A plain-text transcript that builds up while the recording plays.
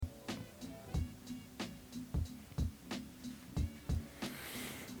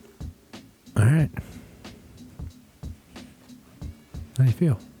All right. How do you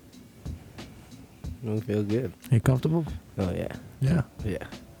feel? I feel good. Are you comfortable? Oh, yeah. Yeah. Yeah.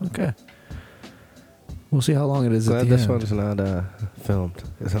 Okay. We'll see how long it is at Glad the this end. one's not filmed,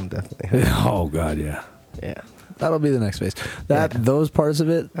 because I'm definitely... Oh, God, yeah. Yeah. That'll be the next phase. Yeah. Those parts of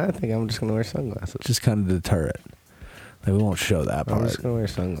it I think I'm just going to wear sunglasses. just kind of deter it. Like, we won't show that I'm part. just going to wear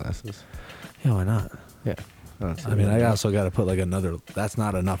sunglasses. Yeah, why not? Yeah. I mean, I also got to put like another. That's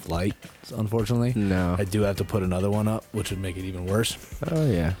not enough light, unfortunately. No. I do have to put another one up, which would make it even worse. Oh,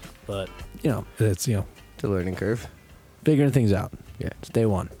 yeah. But it's The learning curve. figuring things out. Yeah. It's day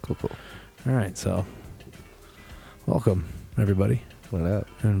one. Cool. All right, so welcome everybody, What up?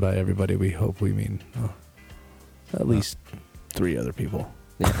 and by everybody we hope we mean at least 3 other people.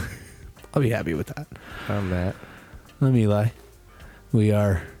 Yeah. I'll be happy with that. I'm Matt. I'm Eli. We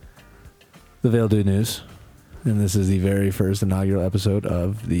are the Veil Dude News, and this is the very first inaugural episode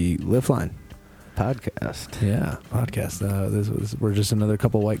of the Liftline. Podcast. Yeah, podcast. We're just another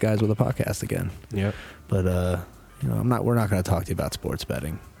couple white guys with a podcast again. Yep. But we're not going to talk to you about sports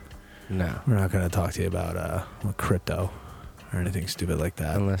betting. No. We're not going to talk to you about crypto or anything stupid like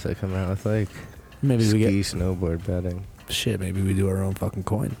that. Unless I come out with, like, Maybe we get snowboard betting. shit. Maybe we do our own fucking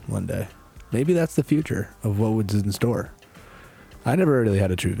coin one day. Maybe that's the future of what was in store. I never really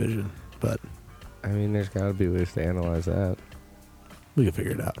had a true vision, but I mean, there's got to be ways to analyze that. we can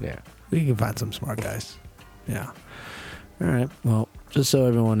figure it out. Yeah. We can find some smart guys. Yeah. All right. Well, just so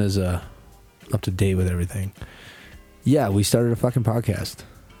everyone is up to date with everything. Yeah, we started a fucking podcast.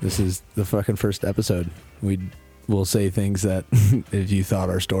 This is the fucking first episode. We'll say things that if you thought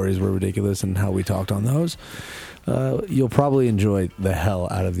our stories were ridiculous and how we talked on those, you'll probably enjoy the hell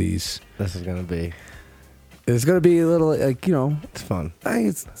out of these. This is going to be... It's going to be a little, It's fun.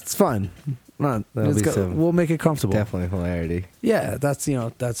 it's fun. There'll be some we'll make it comfortable. Definitely hilarity. Yeah, that's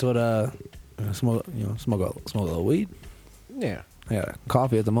what smoke a little weed. Yeah. I got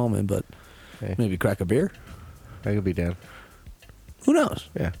coffee at the moment, but Hey. maybe crack a beer. I could be down. Who knows?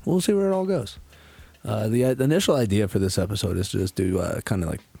 Yeah. We'll see where it all goes. The initial idea for this episode is to just do kind of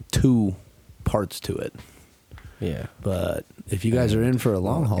like 2 parts to it. Yeah. But if you guys are in for a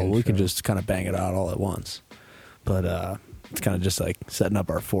long haul, we can intro. just kind of bang it out all at once. But it's kind of just like setting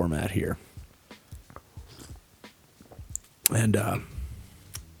up our format here. And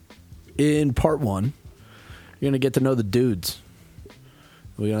in part 1, you're going to get to know the dudes.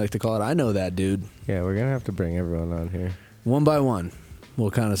 We like to call it I Know That Dude. Yeah, we're going to have to bring everyone on here. One by one, we'll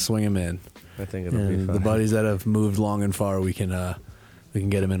kind of swing them in. I think it'll be And fun. the buddies that have moved long and far, we can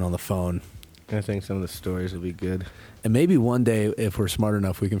get them in on the phone. I think some of the stories will be good. And maybe one day, if we're smart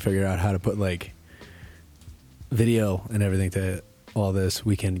enough, we can figure out how to put like video and everything to all this.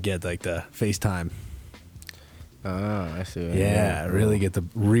 We can get like the FaceTime. Oh, I see. What Yeah, really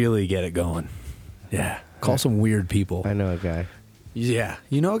get it going. Yeah, call some weird people. I know a guy. Yeah,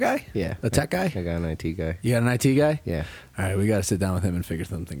 you know a guy? Yeah. A tech guy? I got an IT guy. You got an IT guy? Yeah. All right, we got to sit down with him and figure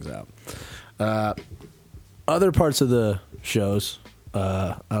some things out. Other parts of the shows,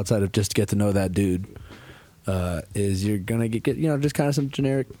 outside of just get to know that dude, is you're gonna get just kind of some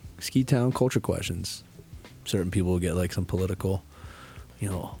generic ski town culture questions. Certain people will get like some political,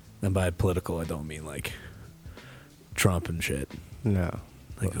 and by political I don't mean like Trump and shit, No.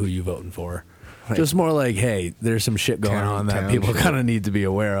 like who you voting for. Like- Just more like, hey, there's some shit going on that town people shit. kind of need to be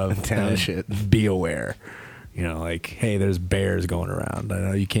aware of. Town and shit. Be aware. Like, hey, there's bears going around. I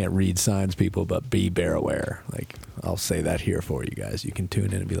know you can't read signs, people, but be bear aware. Like, I'll say that here for you guys. You can tune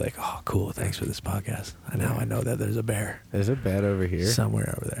in and be like, oh, cool, thanks for this podcast. And now I know that there's a bear Is it bad over here?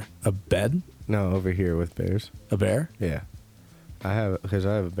 somewhere over there. A bed? No, over here with bears. A bear? Yeah. Because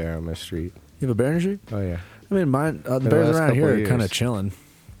I have a bear on my street. You have a bear in your street? Oh, yeah. I mean, mine. The The bears last around couple here are years. kind of chilling.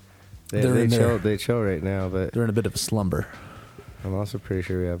 They They're in chill. there. They chill right now, but They're in a bit of a slumber. I'm also pretty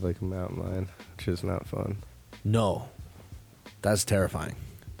sure we have like a mountain lion, which is not fun. No. That's terrifying.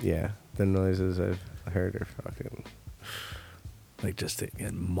 Yeah, the noises I've heard are fucking. Like, just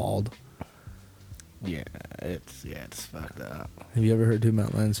getting mauled. Yeah, it's fucked up. Have you ever heard 2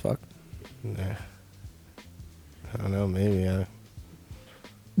 mountain lions fuck? Nah. I don't know. Maybe.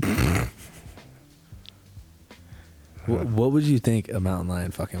 What would you think a mountain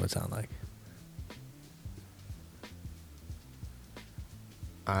lion fucking would sound like?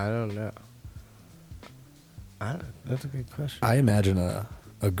 I don't know. That's a good question. I imagine a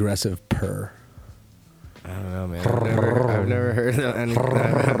aggressive purr. I don't know, man. I've never heard of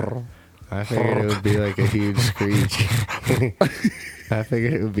anything. I figured it would be like a huge screech. I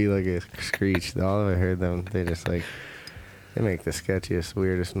figured it would be like a screech. All of I heard them, they just like, they make the sketchiest,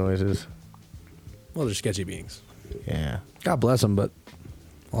 weirdest noises. Well, they're sketchy beings. Yeah. God bless them, but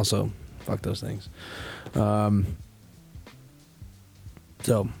also Fuck those things.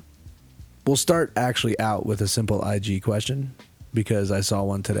 So we'll start actually out with a simple IG question because I saw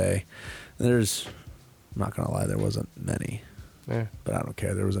one today. I'm not going to lie, there wasn't many. Yeah. But I don't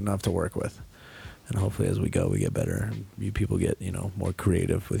care. There was enough to work with. And hopefully as we go, we get better. And you people get, more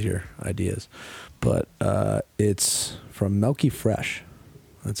creative with your ideas. But it's from Milky Fresh.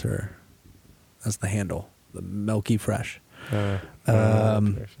 That's the handle. The Milky Fresh.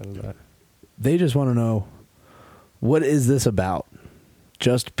 They just want to know, what is this about?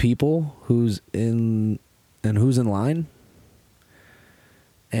 Just people who's in line?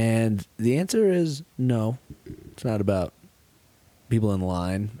 And the answer is no. It's not about people in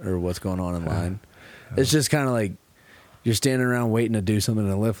line or what's going on in line. It's just kind of like you're standing around waiting to do something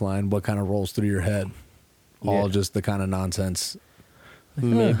in a lift line. What kind of rolls through your head? All just the kind of nonsense.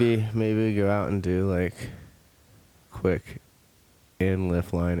 Maybe we go out and do like quick in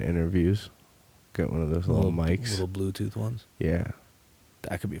lift line interviews. Get one of those little mics. Little Bluetooth ones. Yeah.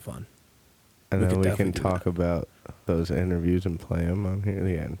 That could be fun. And then we can definitely do talk about those interviews and play them on here.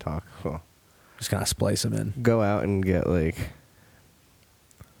 Yeah, and talk. Well, Just kind of splice them in. go out and get like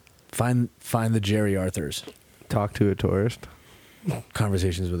Find the Jerry Arthurs. talk to a tourist.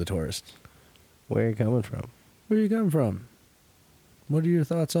 Conversations with a tourist. Where are you coming from? Where are you coming from? What are your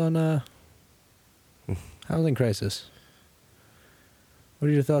thoughts on housing crisis? What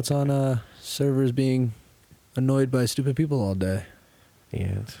are your thoughts on servers being annoyed by stupid people all day?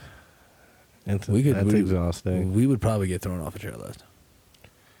 Yeah, that's We exhausting. We would probably get thrown off a chairlift.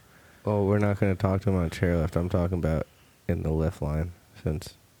 Oh, we're not going to talk to him on chairlift. I'm talking about in the lift line.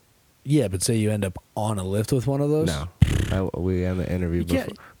 Since Yeah, but say you end up on a lift with one of those? no, we end the interview You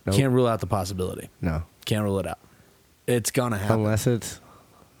before. can't rule out the possibility. No, Can't rule it out. It's gonna happen. unless it's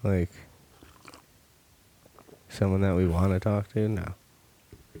like someone that we want to talk to. No,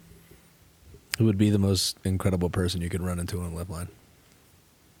 Who would be the most incredible person you could run into on a lift line?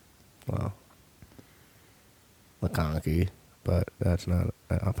 well, McConaughey, but that's not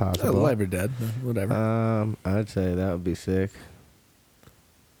possible. Alive or dead, whatever. I'd say that would be sick.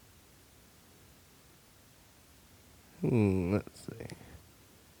 Let's see.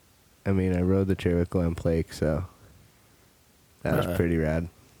 I mean, I rode the chair with Glenn Plake, so that was pretty rad.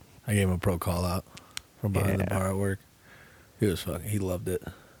 I gave him a pro call out from behind the Yeah. bar at work. He loved it.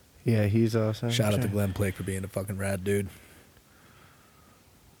 Yeah, he's awesome. Shout out to Glenn Plake for being a fucking rad dude.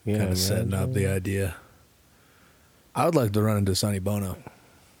 Yeah, Kind man. of setting up the idea. I would like to run into Sonny Bono.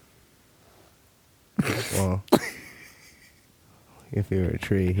 Well, if you were a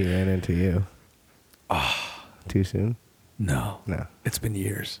tree, he ran into you. Too soon? No. No. It's been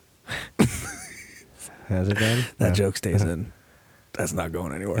years. Has it been? That No. joke stays in. That's not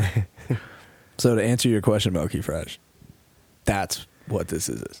going anywhere. So to answer your question, Milky Fresh, that's what this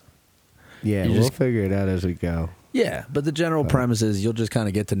is. Yeah, You we'll just- figure it out as we go. Yeah, but the general premise is you'll just kind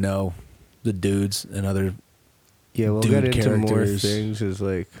of get to know the dudes and other. Yeah, we'll Dude get into more characters. things as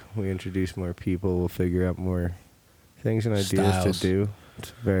like we introduce more people. We'll figure out more things and ideas Styles. to do. It's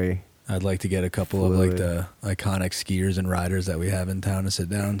very I'd like to get a couple of like Fluid. the iconic skiers and riders that we have in town to sit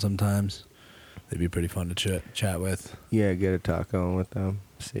down sometimes. They'd be pretty fun to chat with. get a talk going with them.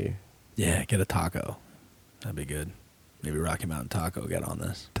 See, Yeah, get a taco. That'd be good. Maybe Rocky Mountain Taco get on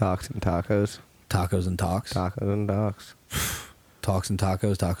this. talks and tacos, Tacos and talks. tacos and talks. Talks and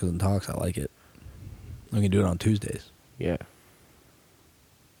tacos, tacos and talks. I like it. We can do it on Tuesdays. Yeah,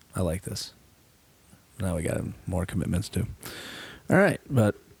 I like this. Now we got more commitments too. All right,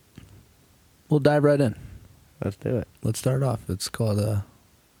 but we'll dive right in. let's do it. Let's start off. It's called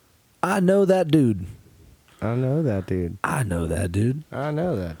I Know That Dude. I know that dude. I know that dude. I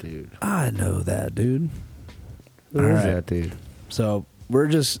know that dude. I know that dude. Who All is right. that dude? So we're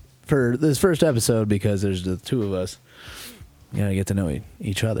just, for this first episode, because there's the two of us, you gotta get to know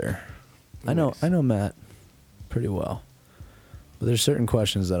each other. Nice. I know Matt pretty well, but there's certain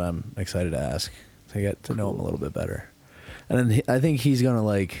questions that I'm excited to ask to get to know him a little bit better. And then I think he's gonna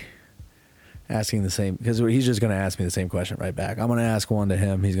like asking the same, because he's just gonna ask me the same question right back. I'm gonna ask one to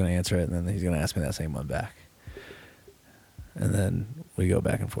him, he's gonna answer it, and then he's gonna ask me that same one back. And then we go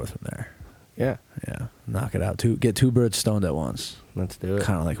back and forth from there. Yeah, Yeah, knock it out. Get two birds stoned at once. let's do it.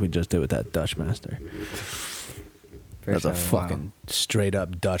 Kind of like we just did with that Dutch Master. First That's a time in a while. fucking straight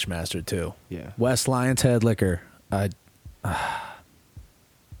up Dutch Master too. Yeah. West Lion's Head Liquor. I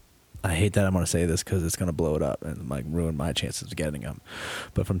hate that I'm going to say this because it's going to blow it up and like ruin my chances of getting them.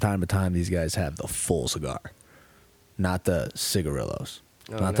 But from time to time, these guys have the full cigar, not the cigarillos.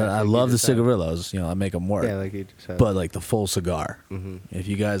 Oh, not nice. that I Like you love the just said. cigarillos. I make them work. Yeah, like you just said. But like the full cigar. Mhm. If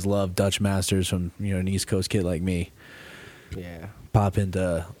you guys love Dutch Masters from an East Coast kid like me, Yeah. pop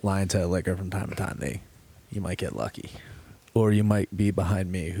into Lion's Head Liquor from time to time, you might get lucky. Or you might be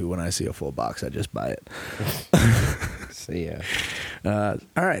behind me, who when I see a full box, I just buy it. So, yeah.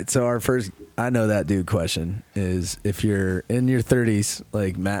 All right, so our first I know that dude question is, if you're in your 30s,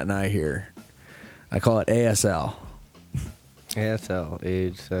 like Matt and I here, I call it ASL. ASL,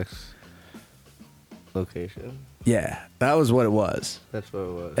 age, sex, location. Yeah, that was what it was. That's what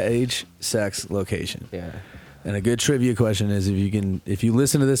it was. Age, sex, location. Yeah. And a good trivia question is, if you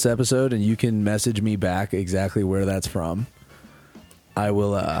listen to this episode and you can message me back exactly where that's from, I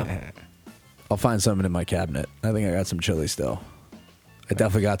will I'll find something in my cabinet. I think I got some chili still. I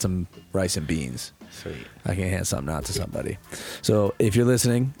definitely got some rice and beans. Sweet. I can hand something out to somebody. So if you're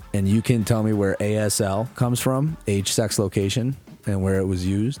listening and you can tell me where ASL comes from, age, sex, location, and where it was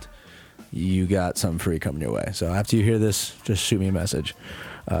used, you got something free coming your way. So after you hear this, just shoot me a message.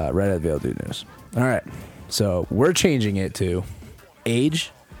 Right at Vail Dude News. All right. So we're changing it to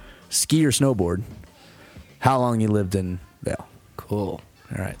age, ski or snowboard, how long you lived in Vail. Cool.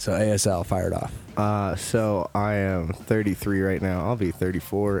 All right. So ASL, fired off. So I am 33 right now. I'll be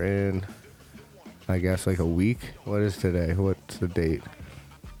 34 in, I guess, like a week. What is today? What's the date?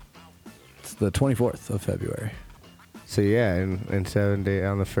 It's the 24th of February. So yeah, in 7 days,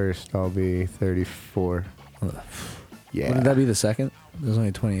 on the 1st, I'll be 34. Yeah. Wouldn't that be the second? There's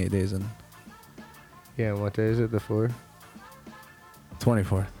only 28 days in. Yeah, and what day is it? The 4th?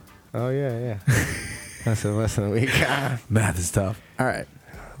 24th. Oh, yeah. That's in less than a week. Math is tough. All right.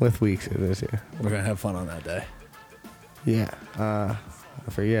 With weeks it is, yeah. We're going to have fun on that day. Yeah. I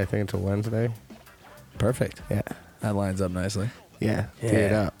think it's a Wednesday. Perfect. Yeah. That lines up nicely. Yeah. Yeah. Get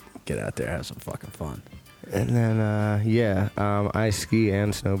it up. Get out there, have some fucking fun. And then, I ski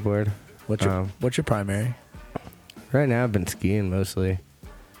and snowboard. What's your primary? Right now I've been skiing mostly.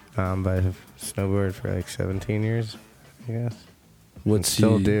 But I've snowboarded for like 17 years, I guess.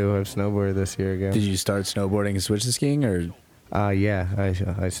 Still do. I've snowboarded this year again. Did you start snowboarding and switch to skiing, or? Yeah,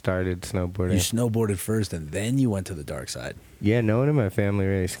 I started snowboarding. You snowboarded first and then you went to the dark side. Yeah, no one in my family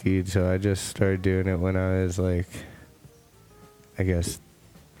really skied, so I just started doing it when I was like, I guess,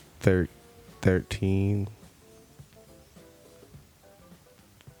 13.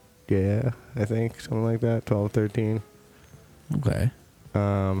 Yeah, I think, something like that, 12, 13. Okay.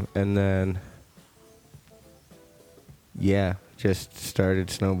 And then, yeah, just started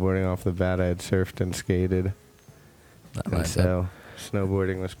snowboarding off the bat. I had surfed and skated. And so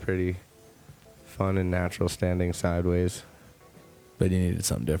snowboarding was pretty fun and natural, standing sideways. But you needed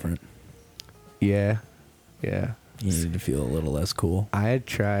something different. Yeah. You needed to feel a little less cool. I had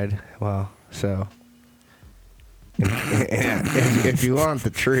tried, so if you want the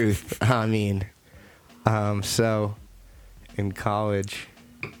truth, I mean, so in college,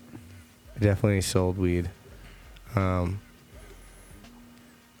 I definitely sold weed. And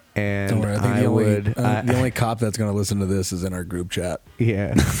don't worry, I think the only cop that's going to listen to this is in our group chat.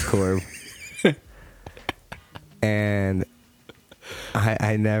 Yeah, Corb. And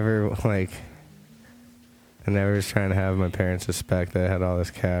I never was trying to have my parents suspect that I had all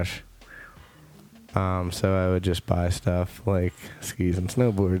this cash. So I would just buy stuff like skis and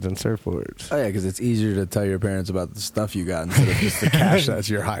snowboards and surfboards. Oh yeah, because it's easier to tell your parents about the stuff you got instead of just the cash that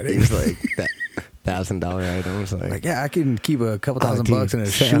you're hiding. It's like that $1,000 items. Like, yeah, I can keep a couple $1,000 in a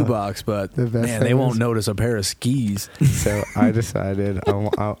shoebox, but man, they won't notice a pair of skis. So I decided,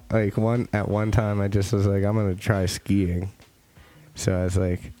 at one time, I just was like, I'm gonna try skiing. So I was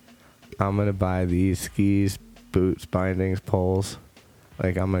like, I'm gonna buy these skis, boots, bindings, poles.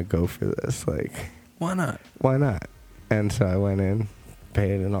 Like, I'm gonna go for this. Like, why not? Why not? And so I went in,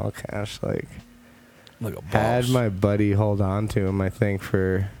 paid in all cash. Like a boss. Had my buddy hold on to him, I think,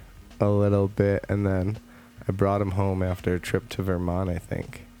 for a little bit, and then I brought him home after a trip to Vermont, I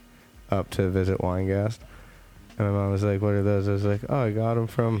think, up to visit Weingast. And my mom was like, "What are those?" I was like, "Oh, I got them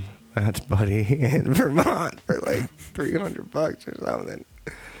from Matt's buddy in Vermont for like $300 or something."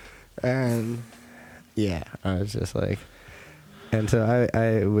 And yeah, I was just like, and so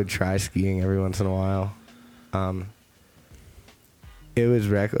I would try skiing every once in a while. It was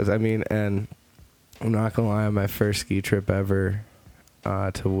reckless. I mean, and I'm not gonna lie, on my first ski trip ever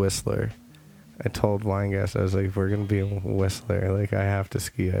to Whistler, I told Weingast, I was like, if we're gonna be in Whistler, like, I have to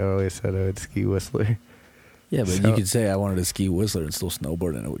ski. I always said I would ski Whistler. Yeah, but you could say I wanted to ski Whistler and still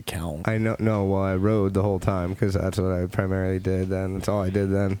snowboard, and it would count. I know. No, well, I rode the whole time because that's what I primarily did then. That's all I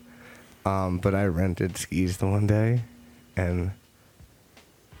did then. But I rented skis the one day, and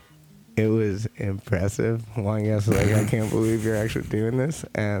it was impressive. Weingast was like, I can't believe you're actually doing this.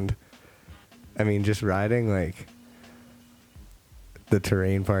 And I mean, just riding, like, the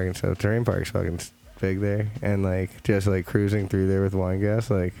terrain park and stuff. Terrain park's fucking big there, and like just like cruising through there with wine gas,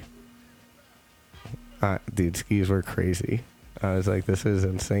 like, dude, skis were crazy. I was like, this is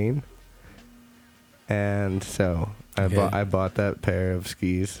insane. And so I bought that pair of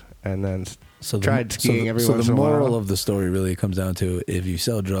skis, and then tried skiing every once in a while. So the moral of the story really comes down to, if you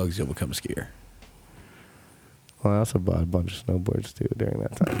sell drugs, you'll become a skier. Well, I also bought a bunch of snowboards too during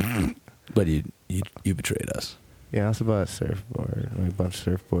that time. But you betrayed us. Yeah, I also bought a surfboard, like a bunch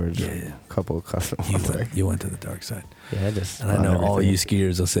of surfboards, a couple of custom ones. You went to the dark side. Yeah, And I know all you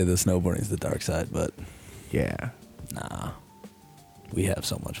skiers will say that snowboarding is the dark side, but yeah, nah, we have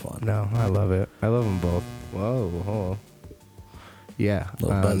so much fun. No, I love it. I love them both. Whoa. Yeah,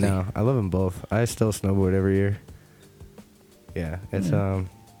 no, I love them both. I still snowboard every year. Yeah, it's yeah,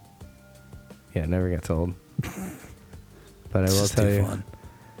 it never gets old. But I will tell you, fun.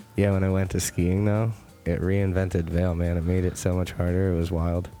 Yeah, when I went to skiing though, it reinvented Vail, man. It made it so much harder. It was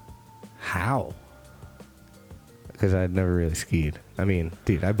wild. How? Because I'd never really skied. I mean,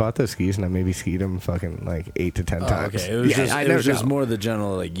 dude, I bought those skis and I maybe skied them fucking like 8 to 10 times. Okay, it was just more the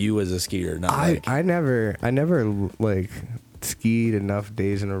general, like, you as a skier, not like... I never like skied enough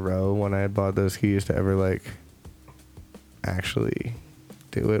days in a row when I had bought those skis to ever like actually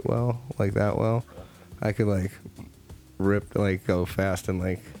do it well, like that well. I could like go fast and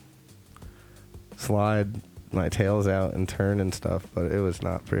like slide my tails out and turn and stuff, but it was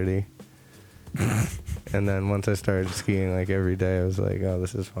not pretty. And then once I started skiing like every day, I was like, oh,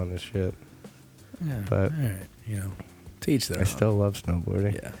 this is fun as shit. Yeah, but all right, you know, teach their own. Still love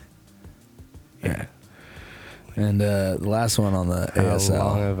snowboarding. Yeah. And the last one on the ASL. How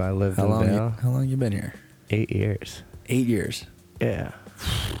long have I lived in Vail? How long you been here? 8 years. 8 years. Yeah.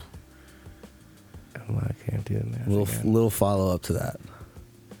 I can't do that. Little follow up to that.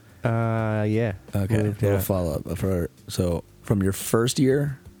 Yeah. Okay. Little follow up so from your first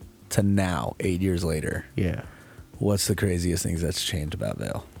year to now, 8 years later. Yeah. What's the craziest things that's changed about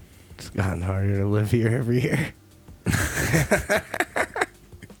Vail? It's gotten harder to live here every year.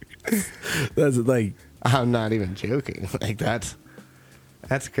 That's like, I'm not even joking. Like that's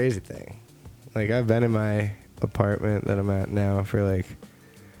a crazy thing. Like I've been in my apartment that I'm at now for like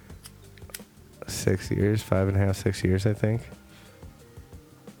 6 years, 5.5, 6 years, I think.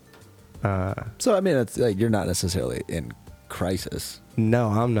 So I mean, it's like you're not necessarily in crisis. No,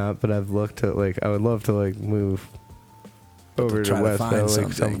 I'm not. But I've looked at like I would love to like move over to Westville,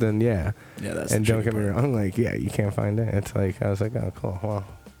 like something. Yeah. Yeah, that's. And don't get me wrong, like you can't find it. It's like I was like, oh, cool. Well,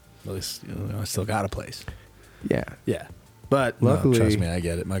 at least I still got a place. Yeah. Yeah. But luckily, trust me, I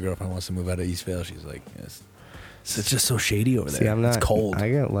get it. My girlfriend wants to move out of East Vail. She's like, it's just so shady over there. See, I'm not, it's cold. I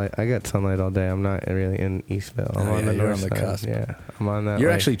get sunlight all day. I'm not really in East Vail. I'm on the north side. Cusp. Yeah, I'm on that.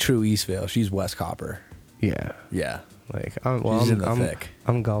 You're actually true East Vail. She's West Copper. Yeah. Yeah. Like she's in the thick.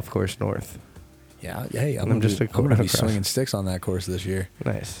 I'm Golf Course North. Yeah. Hey, I'm gonna be swinging sticks on that course this year.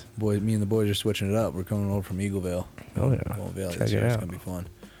 Nice. Me and the boys are switching it up. We're coming over from Eagleville. Oh yeah. Vale this year. It's gonna be fun.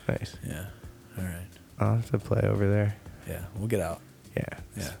 Nice. Yeah. All right. I'll have to play over there. Yeah, we'll get out. Yeah.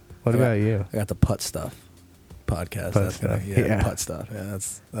 Yeah. What about you? I got the putt stuff podcast. Putt stuff. Putt stuff. Yeah,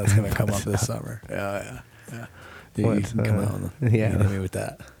 that's gonna come up this summer. Yeah. You can come out on hit me with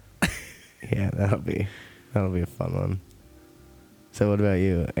that. Yeah, that'll be a fun one. So what about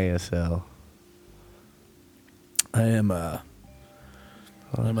you, ASL? I'm a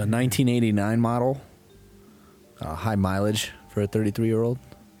 1989 model. High mileage for a 33-year-old.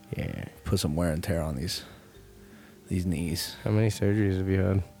 Yeah. Put some wear and tear on these knees. How many surgeries have you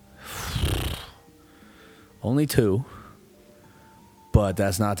had? Only 2. But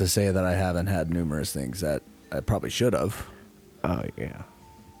that's not to say that I haven't had numerous things that I probably should have. Oh, yeah.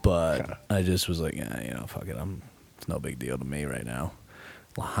 But I just was like, fuck it. It's no big deal to me right now.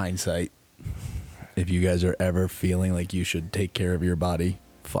 Hindsight. If you guys are ever feeling like you should take care of your body,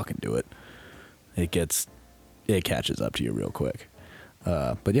 fucking do it. It catches up to you real quick.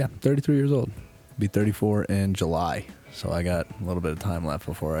 But yeah, 33 years old. Be 34 in July. So I got a little bit of time left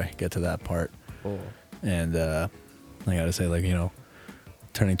before I get to that part. Cool. And I gotta say, like,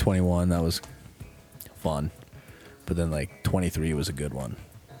 turning 21, that was fun. But then, like, 23 was a good one.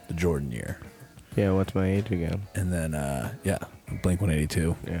 The Jordan year. Yeah, what's my age again? And then,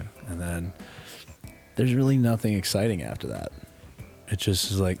 Blink-182. Yeah. And then there's really nothing exciting after that. It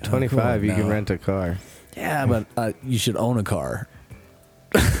just is like 25, you can rent a car. Yeah, but you should own a car.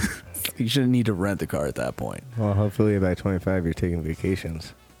 You shouldn't need to rent a car at that point. Well, hopefully by 25 you're taking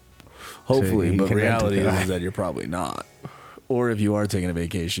vacations. Hopefully, but reality is that you're probably not. Or if you are taking a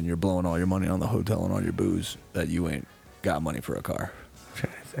vacation, you're blowing all your money on the hotel and all your booze that you ain't got money for a car. I'm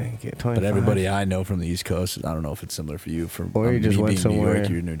trying to But everybody I know from the East Coast, I don't know if it's similar for you. Or you just me went being somewhere. New York,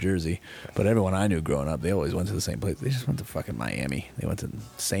 you're New Jersey. But everyone I knew growing up, they always went to the same place. They just went to fucking Miami. They went to the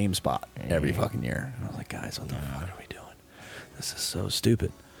same spot every fucking year. And I was like, guys, what the fuck are we doing? This is so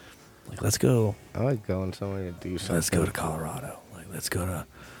stupid. Like, let's go. I like going somewhere to do something. Let's go to Colorado. Like, let's go to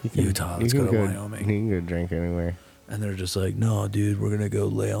Utah. Let's go to Wyoming. You can go drink anywhere. And they're just like, no, dude, we're going to go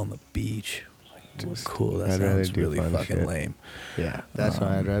lay on the beach. Like, well, cool. That I'd rather sounds do really fun fucking shit. lame. Yeah, that's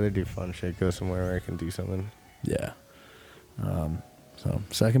why I'd rather do fun shit. Go somewhere where I can do something. Yeah. So,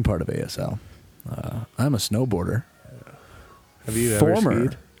 second part of ASL. I'm a snowboarder. Have you ever Former.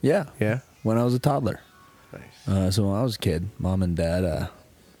 skied? Yeah. Yeah. When I was a toddler. Nice. So when I was a kid, mom and dad,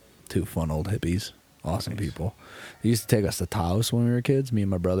 two fun old hippies, awesome Nice. people. They used to take us to Taos when we were kids, me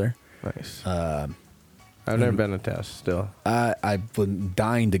and my brother. Nice. I've never been to Taos still. I've been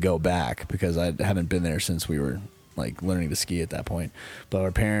dying to go back because I haven't been there since we were like learning to ski at that point. But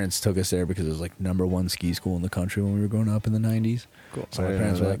our parents took us there because it was like #1 ski school in the country when we were growing up in the 90s. Cool. So I my didn't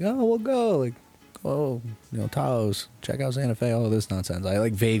parents know were like, that. oh, we'll go. Like, oh, Taos, check out Santa Fe, all this nonsense. I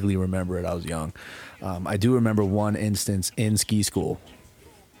like vaguely remember it. I was young. I do remember one instance in ski school.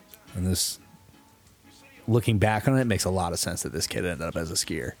 And this, looking back on it, makes a lot of sense that this kid ended up as a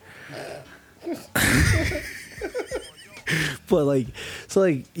skier. But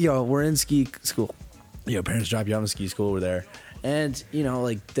we're in ski school. Parents drop you off in ski school. We're there. And,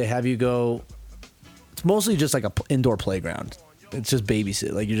 they have you go. It's mostly just like a indoor playground. It's just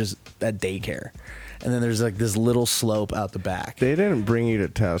babysit. Like, you're just at daycare. And then there's like this little slope out the back. They didn't bring you to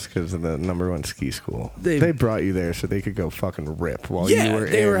Taos because of the #1 ski school. They brought you there so they could go fucking rip while you were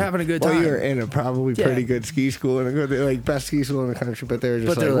they were having a good time. While you were in a probably Yeah. pretty good ski school and a good, like, best ski school in the country, but they were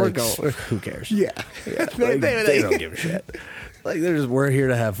just they're we're like, going. who cares? Yeah. They don't give a shit. Like, we're here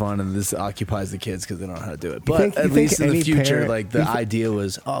to have fun, and this occupies the kids because they don't know how to do it. But at least in the future, the idea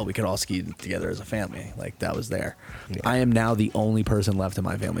was, we could all ski together as a family. Like, that was there. Yeah. I am now the only person left in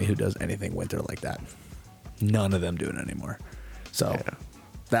my family who does anything winter like that. None of them do it anymore. So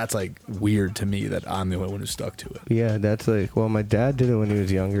that's like weird to me that I'm the only one who stuck to it. Yeah, that's like, well, my dad did it when he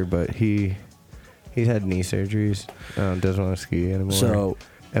was younger, but he had knee surgeries. Doesn't want to ski anymore. So,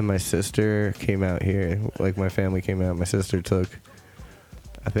 and my sister came out here. Like, my family came out. My sister took,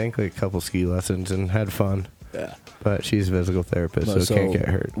 I think, like a couple ski lessons and had fun. yeah. But she's a physical therapist, so can't get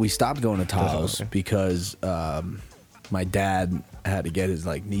hurt. We stopped going to Taos Definitely. because my dad had to get his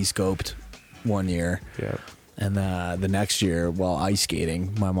knee scoped one year. Yeah. And the next year, while ice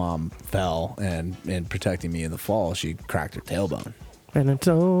skating, my mom fell, and in protecting me in the fall, she cracked her tailbone. And it's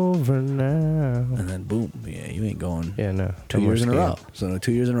over now. And then boom, you ain't going. Yeah, no. 2 years in a row. So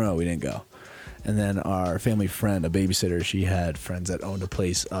 2 years in a row, we didn't go. And then our family friend, a babysitter, she had friends that owned a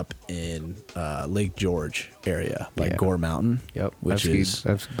place up in Lake George area by Yeah. Gore Mountain. Yep. I've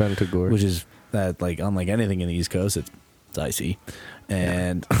I've been to Gore. which is that unlike anything in the East Coast, it's icy,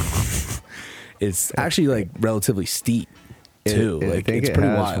 and it's actually relatively steep too. It's pretty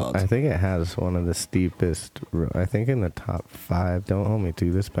wild. I think it has one of the steepest. I think in the top 5. Don't hold me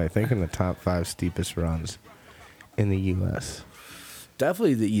to this, but I think in the top 5 steepest runs in the U.S.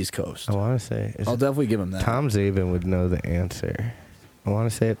 Definitely the East Coast. I want to say. I'll definitely give him that. Tom Zabin would know the answer. I want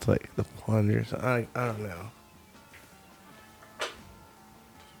to say it's like the Plungers. I don't know.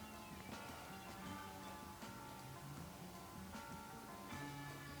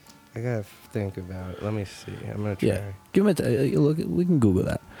 I gotta think about it. Let me see. I'm gonna try. Yeah, give him a look. We can Google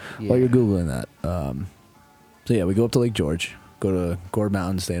that Yeah. while you're googling that. So yeah, we go up to Lake George, go to Gord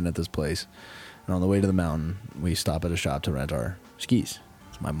Mountain, staying at this place, and on the way to the mountain, we stop at a shop to rent our skis.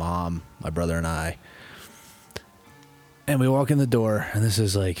 It's my mom, my brother, and I. And we walk in the door, and this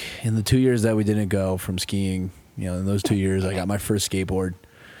is in the 2 years that we didn't go from skiing. In those 2 years, I got my first skateboard.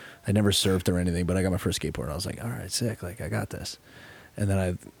 I never surfed or anything, but I got my first skateboard. I was like, all right, sick. I got this. And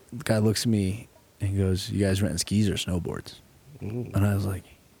then the guy looks at me and he goes, you guys renting skis or snowboards? Mm. And I was like,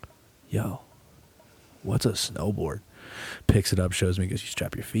 yo, what's a snowboard? Picks it up, shows me, goes, you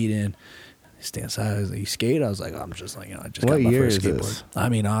strap your feet in, you stand aside. I was like, you skate? I was like, I'm just I just What got my year first is skateboard. this? I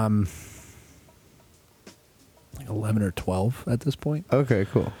mean, I'm 11 or 12 at this point. Okay,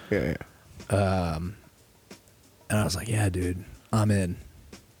 cool. Yeah. And I was like, yeah, dude, I'm in.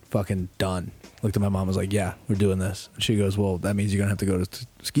 Fucking done. Looked at my mom, was like, yeah, we're doing this. And she goes, well, that means you're going to have to go to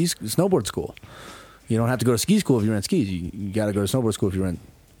snowboard school. You don't have to go to ski school if you rent skis. You got to go to snowboard school if you rent,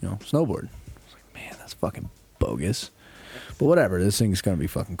 snowboard. I was like, man, that's fucking bogus. But whatever, this thing's going to be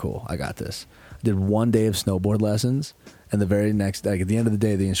fucking cool. I got this. I did 1 day of snowboard lessons, and the very next, at the end of the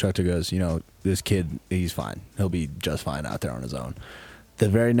day, the instructor goes, this kid, he's fine. He'll be just fine out there on his own. The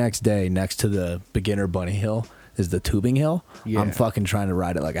very next day, next to the beginner bunny hill, is the tubing hill. Yeah. I'm fucking trying to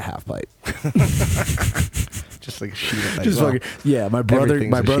ride it like a half pipe. Just like a sheet of ice. Just fucking, yeah, my brother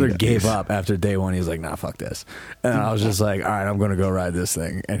everything's a sheet of gave ice. up after day one. He was like, nah, fuck this. And I was just like, all right, I'm going to go ride this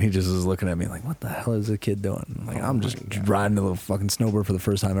thing. And he just was looking at me like, what the hell is the kid doing? I'm like, Oh I'm just my God. riding a little fucking snowboard for the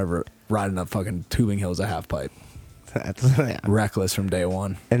first time ever, riding a fucking tubing hill as a half pipe. That's, yeah. Reckless from day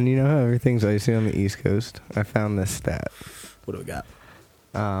one. And you know how everything's icy on the East Coast? I found this stat. What do we got?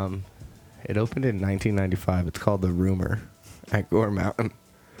 It opened in 1995. It's called the Rumor at Gore Mountain.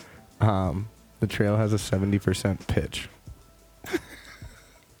 The trail has a 70% pitch.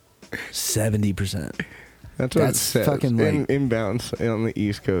 70%. That's what That's it says. fucking like- Inbounds on the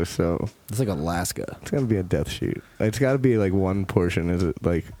East Coast, so It's like Alaska. it's gotta be a death shoot. It's gotta be like one portion is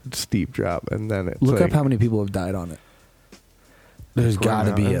like steep drop, and then it's Look like, up how many people have died on it. There's Gore got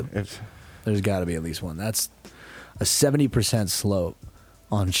to be Mountain. there's got to be at least one. That's a 70% slope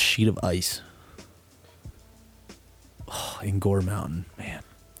on sheet of ice. Oh, in Gore Mountain, man.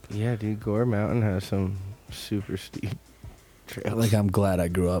 Yeah, dude, Gore Mountain has some super steep trails. Like, I'm glad I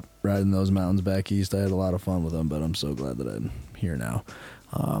grew up riding those mountains back east. I had a lot of fun with them, but I'm so glad that I'm here now.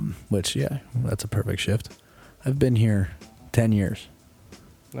 Which, yeah, that's a perfect shift. I've been here 10 years.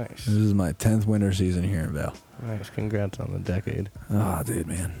 Nice. This is my 10th winter season here in Vail. Nice. Congrats on the decade. Oh, dude,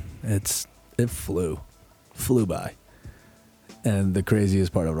 man. It flew by. And the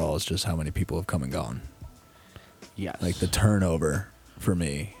craziest part of it all is just how many people have come and gone. Yes. Like, the turnover for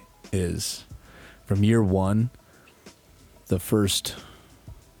me is from year one, the first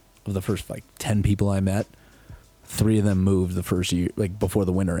like 10 people I met, 3 of them moved the first year, like before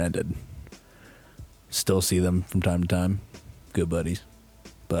the winter ended. Still see them from time to time. Good buddies.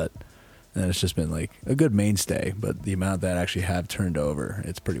 But then it's just been like a good mainstay, but the amount that actually have turned over,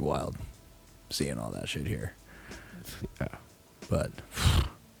 it's pretty wild seeing all that shit here. Yeah. But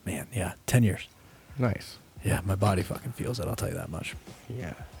man, yeah, 10 years. Nice. Yeah, my body fucking feels it, I'll tell you that much.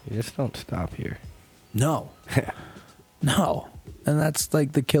 Yeah. You just don't stop here. No. No. And that's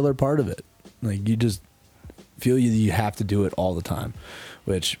like the killer part of it. Like, you just feel you have to do it all the time,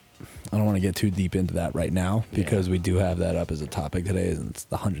 which I don't want to get too deep into that right now because we do have that up as a topic today, and it's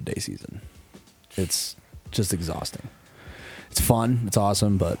the 100-day season. It's just exhausting. It's fun. It's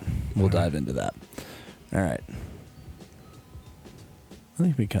awesome, but we'll dive into that. All right. I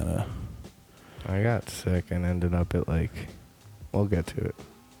think we kind of... I got sick and ended up at like, we'll get to it.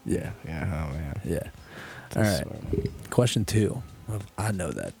 Yeah. Yeah. Oh man. Yeah. All right. Question 2. I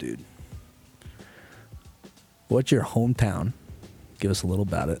know that, dude. What's your hometown? Give us a little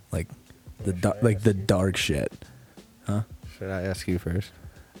about it, like the dark shit, huh? Should I ask you first?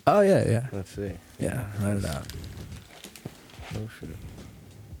 Oh yeah. Let's see. Yeah, write it out. Oh shit.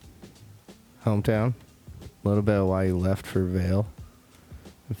 Hometown. A little bit of why you left for Vail.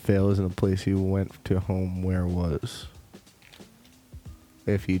 Vail isn't a place you went to home. Where was?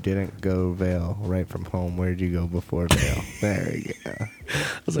 If you didn't go Vail right from home, where did you go before Vail? There you go. I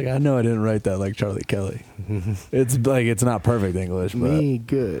was like, I know I didn't write that like Charlie Kelly. It's like, it's not perfect English, but Me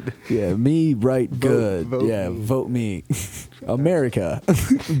good. yeah, me right good. Vote Yeah, me. vote me. America,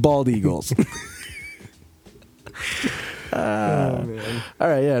 bald eagles. Oh man. All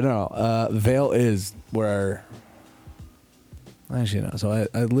right, yeah, no. Vail is where. Actually, no. So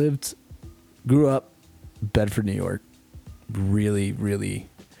I grew up Bedford, New York. Really, really,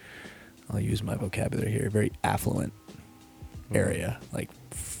 I'll use my vocabulary here. Very affluent area. Like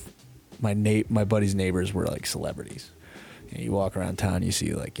my buddy's neighbors were like celebrities. You walk around town, you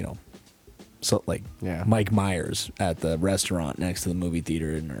see like, so like Yeah. Mike Myers at the restaurant next to the movie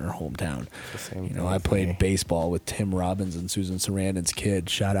theater in our hometown. The same thing I with played me. baseball with Tim Robbins and Susan Sarandon's kid.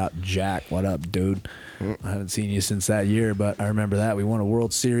 Shout out Jack. What up, dude? I haven't seen you since that year, but I remember that. We won a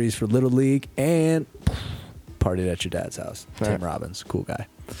World Series for Little League and partied at your dad's house. Tim Right. Robbins, cool guy.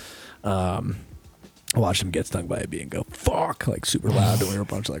 I watched him get stung by a bee and go, fuck, like super loud. And we were a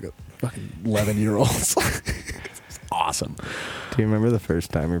bunch of like a fucking 11-year-olds. It's awesome. Do you remember the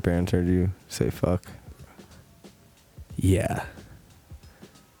first time your parents heard you say fuck? Yeah.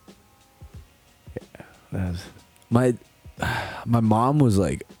 That was, My mom was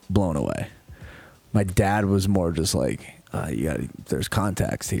like blown away. My dad was more just like, there's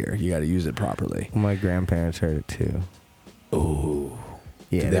context here. You got to use it properly. my grandparents heard it too. Ooh.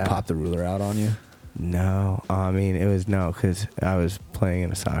 Yeah. Did they that- pop the ruler out on you? No. I mean, it was no, because I was playing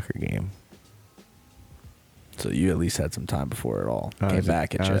in a soccer game. So you at least had some time before it all came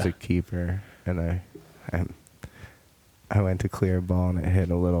back at I was a you. keeper, and I went to clear a ball, and it hit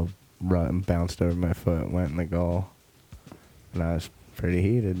a little rut and bounced over my foot and went in the goal. And I was pretty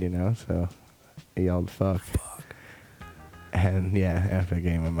heated, so I yelled fuck. And yeah, after the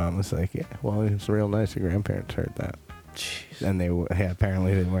game, my mom was like, "Yeah, well, it was real nice. Your grandparents heard that." Jeez. And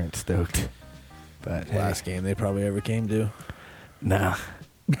apparently they weren't stoked. But Last game they probably ever came to. no.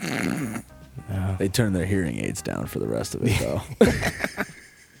 No. They turned their hearing aids down for the rest of it, though.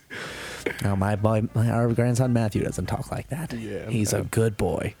 No, our grandson Matthew doesn't talk like that. Yeah, He's a good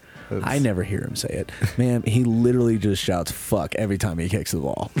boy. That's- I never hear him say it. Man, he literally just shouts "fuck" every time he kicks the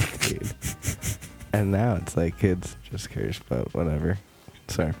ball. Dude. And now it's like kids just cares about whatever.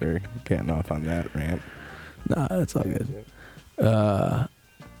 Sorry for getting off on that rant. Nah, that's all good. But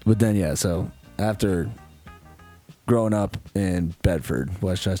then, yeah, so after growing up in Bedford,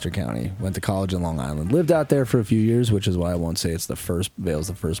 Westchester County, went to college in Long Island, lived out there for a few years, which is why I won't say Vail's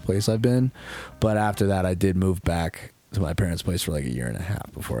the first place I've been. But after that, I did move back to my parents' place for like a year and a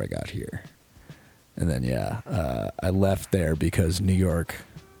half before I got here. And then, I left there because New York,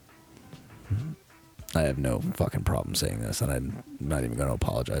 I have no fucking problem saying this, and I'm not even going to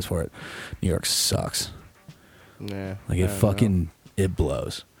apologize for it. New York sucks. Yeah. Like it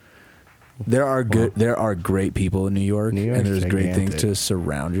blows. There are great people in New York, New York's and there's great things gigantic. to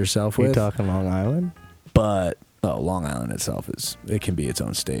surround yourself You with. talking Long Island? But Long Island itself it can be its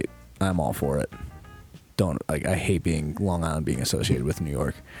own state. I'm all for it. I hate Long Island being associated with New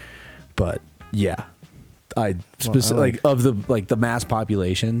York. But yeah, of the mass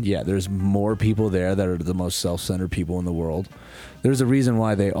population, yeah, there's more people there that are the most self-centered people in the world. There's a reason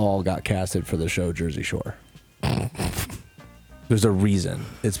why they all got casted for the show Jersey Shore. There's a reason.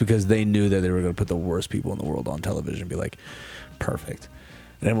 It's because they knew that they were going to put the worst people in the world on television and be like, perfect.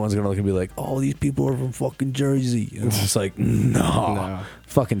 And everyone's going to look and be like, oh, these people are from fucking Jersey. And it's just like, no.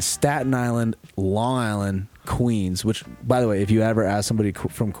 Fucking Staten Island, Long Island, Queens, which, by the way, if you ever ask somebody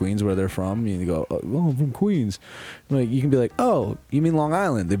from Queens where they're from, you go, oh, I'm from Queens. Like, you can be like, oh, you mean Long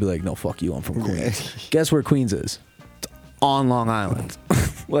Island? They'd be like, no, fuck you, I'm from Queens. Guess where Queens is? It's on Long Island.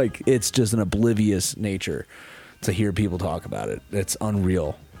 Like, it's just an oblivious nature to hear people talk about it. It's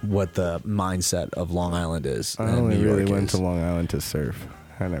unreal what the mindset of Long Island is. I only really went to Long Island to surf.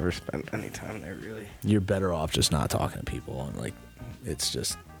 I never spent any time there, really. You're better off just not talking to people. And like, it's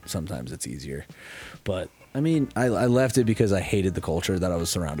just, sometimes it's easier. But I mean, I left it because I hated the culture that I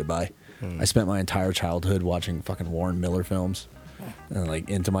was surrounded by. I spent my entire childhood watching fucking Warren Miller films. And like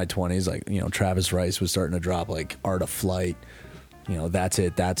into my 20s, like, Travis Rice was starting to drop like Art of Flight. That's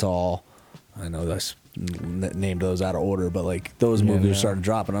It, That's All. I know that's named those out of order, but like those movies are starting to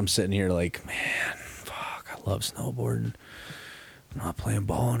drop, and I'm sitting here like, man, fuck, I love snowboarding. I'm not playing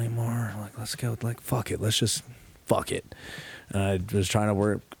ball anymore. Like, let's go. Like, fuck it. Let's just fuck it. And I was trying to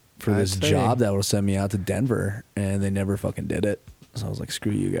work for this job that will send me out to Denver, and they never fucking did it. So I was like,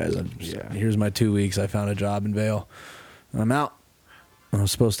 screw you guys. Here's my 2 weeks. I found a job in Vail, and I'm out. I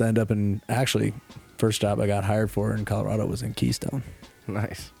was supposed to end up in, actually, first job I got hired for in Colorado was in Keystone.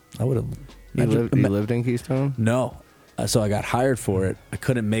 Nice. I would have. You lived in Keystone? No. So I got hired for it. I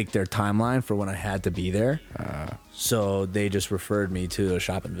couldn't make their timeline for when I had to be there. So they just referred me to a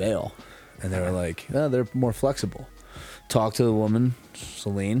shop in Vail. And they were like, they're more flexible. Talked to the woman,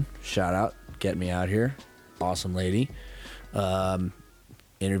 Celine, shout out, get me out here. Awesome lady.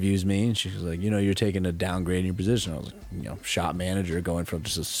 Interviews me, and she was like, you're taking a downgrade in your position. I was like, shop manager going from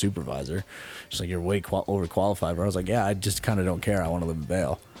just a supervisor. She's like, you're way overqualified. But I was like, yeah, I just kind of don't care. I want to live in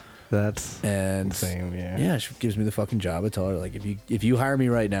Vail. That's insane, yeah. She gives me the fucking job. I tell her, like, if you hire me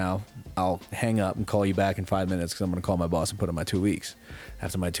right now, I'll hang up and call you back in 5 minutes because I'm going to call my boss and put in my 2 weeks.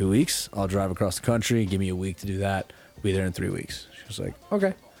 After my 2 weeks, I'll drive across the country, give me a week to do that, be there in 3 weeks. She was like,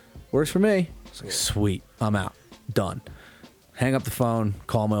 okay, works for me. I was like, sweet, I'm out, done. Hang up the phone,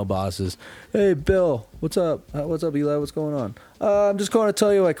 call my old bosses. Hey, Bill, what's up? What's up, Eli? What's going on? I'm just calling to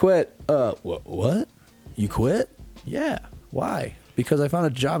tell you I quit. What? You quit? Yeah. Why? Because I found a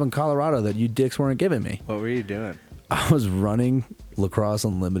job in Colorado that you dicks weren't giving me. What were you doing? I was running Lacrosse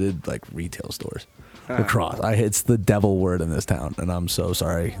Unlimited, like, retail stores. Lacrosse. It's the devil word in this town, and I'm so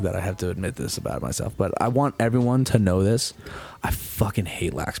sorry that I have to admit this about myself, but I want everyone to know this. I fucking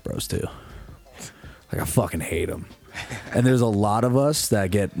hate Lax Bros, too. Like, I fucking hate them. And there's a lot of us that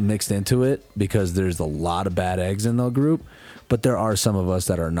get mixed into it because there's a lot of bad eggs in the group, but there are some of us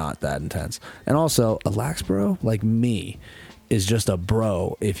that are not that intense. And also, a Lax Bro, like me, is just a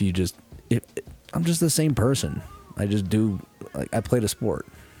bro I'm just the same person. I just do, like, I played a sport.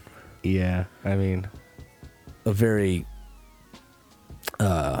 Yeah, I mean, a very,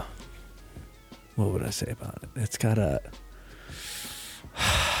 what would I say about it? It's got a...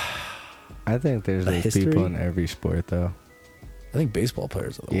 I think there's those history? people in every sport, though. I think baseball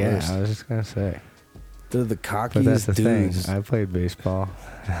players are the worst. Yeah, I was just going to say. They're the But that's cockiest the dudes. thing. I played baseball,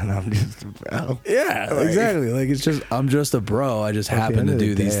 and I'm just a bro. Yeah, exactly. Like, it's just, I'm just a bro. I just happen to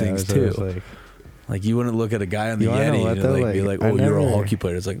do these things too. Like, you wouldn't look at a guy on the You wanna know Yeti what, and though? like, be Like, like, oh, I you're a never- hockey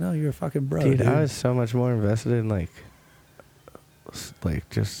player. It's like, no, you're a fucking bro. Dude, Dude. I was so much more invested in like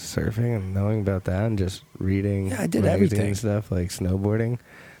just surfing and knowing about that, and just reading. Yeah, I did magazine everything. stuff, like snowboarding.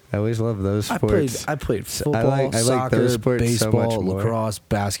 I always loved those I sports. played So football, I like soccer, those sports so baseball, much more. lacrosse,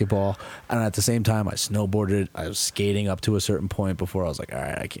 basketball, and at the same time, I snowboarded. I was skating up to a certain point before I was like, all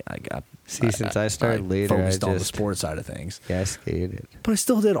right, I can't. I got. See, since I started later, focused I on the just- sports side of things. Yeah, I skated. But I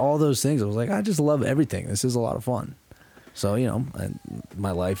still did all those things. I was like, I just love everything. This is a lot of fun. So, you know, and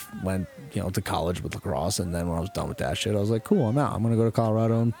my life went, you know, to college with lacrosse. And then when I was done with that shit, I was like, cool, I'm out. I'm going to go to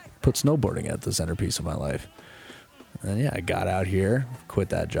Colorado and put snowboarding at the centerpiece of my life. And yeah, I got out here, quit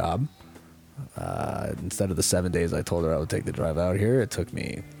that job. Instead of the 7 days I told her I would take the drive out here, it took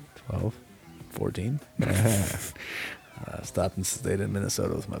me 12, 14. Stopped and stayed in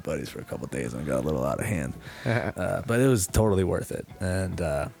Minnesota with my buddies for a couple of days and got a little out of hand. But it was totally worth it. And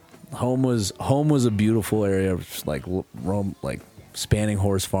home was a beautiful area, like Rome, like spanning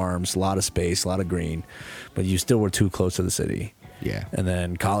horse farms, a lot of space, a lot of green, but you still were too close to the city. Yeah. And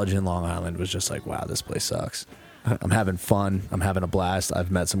then college in Long Island was just like, wow, this place sucks. I'm having fun. I'm having a blast. I've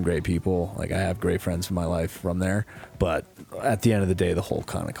met some great people. Like, I have great friends in my life from there. But at the end of the day, the whole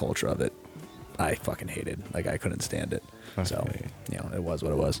kind of culture of it, I fucking hated. Like, I couldn't stand it. So, Okay. you know, it was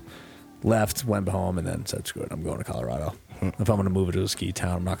what it was. Left, went home, and then said, screw it, I'm going to Colorado. If I'm going to move it to a ski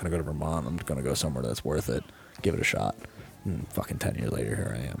town, I'm not going to go to Vermont. I'm going to go somewhere that's worth it. Give it a shot. And fucking 10 years later,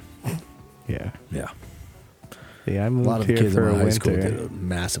 here I am. Yeah. Yeah. Yeah, I A moved lot of the here kids in for my a high school winter. did a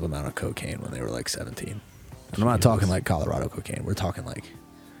massive amount of cocaine when they were like 17. And I'm not talking like Colorado cocaine. We're talking like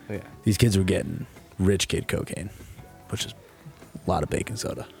Yeah. these kids were getting rich kid cocaine, which is a lot of baking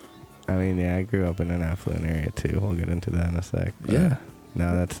soda. I mean, yeah, I grew up in an affluent area too. We'll get into that in a sec. But Yeah.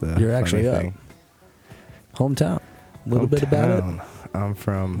 No, that's the You're funny actually up. thing. Hometown. A little bit about it. Hometown. I'm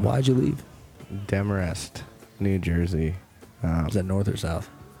from Why'd you leave? Demarest, New Jersey. Is that north or south?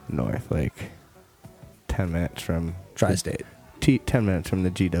 North, like 10 minutes from Tri-state. 10 minutes from the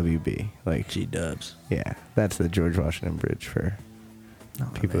GWB. Like, G-dubs. yeah, that's the George Washington Bridge for Oh,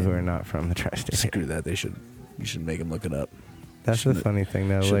 people man. who are not from the tri-state. Screw that. You should make them look it up. That's the Shouldn't- funny thing,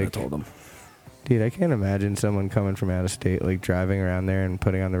 though. Shouldn't Like, have told them. dude, I can't imagine someone coming from out of state, like driving around there and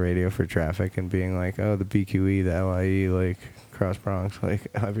putting on the radio for traffic and being like, "Oh, the BQE, the LIE, like Cross Bronx, like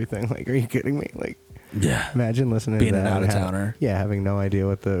everything." Like, are you kidding me? Like, Yeah. imagine listening Being to an that. and out-of-towner. Yeah, having no idea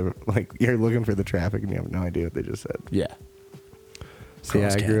what you're looking for the traffic and you have no idea what they just said. Yeah. So yeah,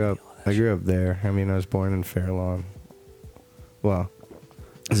 Cross I grew up there. I mean, I was born in Fair Lawn. Well,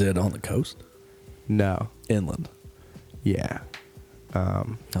 Is it on the coast? no, Inland. yeah.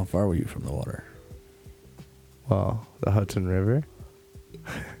 How far were you from the water? Well, the Hudson River,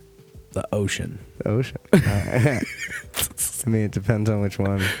 The ocean. the ocean. I mean, it depends on which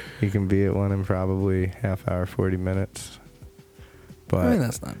one. You can be at one in probably half hour, 40 minutes. But I mean,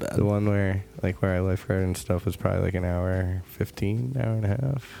 that's not bad. the one where I lifeguarded and stuff was probably like an hour, 15, hour and a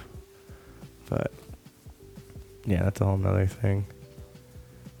half. But yeah, that's a whole nother thing.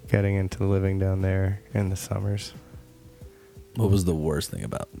 Getting into living down there in the summers. What was the worst thing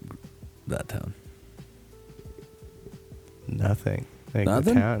about that town? Nothing. Like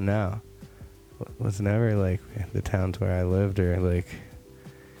Nothing? the town, no. Was never like the towns where I lived or like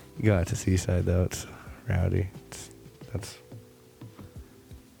you go out to Seaside though, it's rowdy.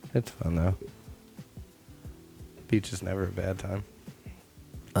 It's fun though. Beach is never a bad time.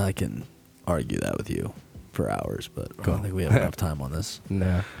 I can argue that with you for hours, but I Cool. don't think we have enough time on this.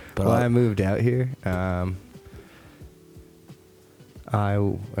 No. But Well, I'll- I moved out here.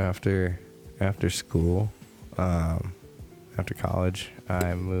 After school, after college,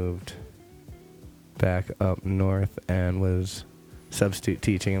 I moved back up north and was substitute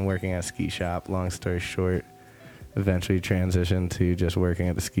teaching and working at a ski shop. Long story short, eventually transitioned to just working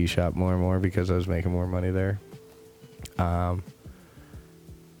at the ski shop more and more because I was making more money there.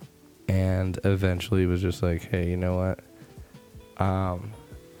 And eventually was just like, hey, you know what?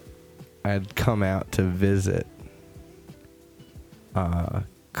 I'd come out to visit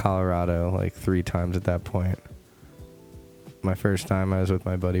Colorado like 3 times at that point. My first time I was with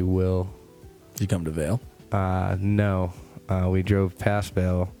my buddy Will. Did you come to Vail? No. We drove past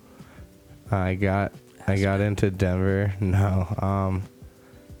Vail. I got into Denver. No.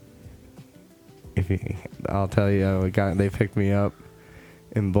 I'll tell you, they picked me up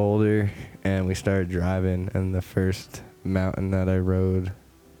in Boulder and we started driving, and the first mountain that I rode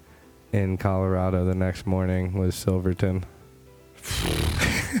in Colorado the next morning was Silverton.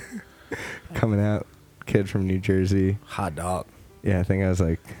 Coming out kid from New Jersey. Hot dog. Yeah, I think I was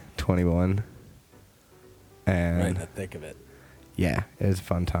like 21. And Right in the thick of it. yeah, it was a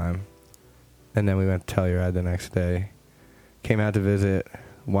fun time. And then we went to Telluride the next day. Came out to visit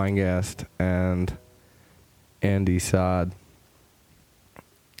Weingast and Andy Sod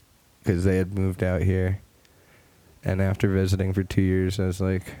because they had moved out here. And after visiting for 2 years, I was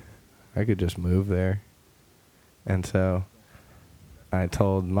like, I could just move there. And so I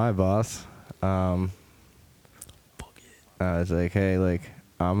told my boss, I was like, hey, like,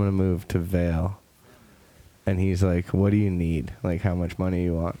 I'm going to move to Vail. And he's like, what do you need? Like, how much money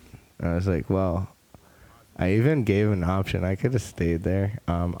you want? And I was like, well, I even gave an option. I could have stayed there.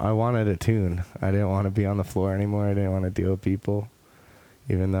 I wanted a tune. I didn't want to be on the floor anymore. I didn't want to deal with people.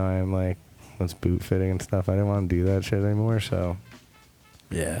 Even though I'm like, was boot fitting and stuff. I didn't want to do that shit anymore. So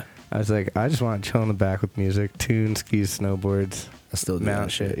yeah, I was like, I just want to chill in the back with music, tune, skis, snowboards. I still do mount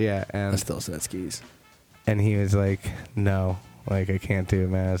that shit. Yeah, and I still set skis. And he was like, no, like I can't do it,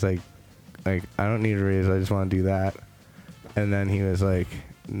 man. I was like I don't need a raise. I just want to do that. And then he was like,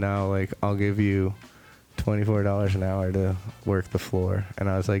 no, like I'll give you $24 an hour to work the floor. And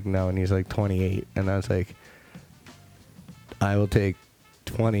I was like, no. And he's like 28. And I was like, I will take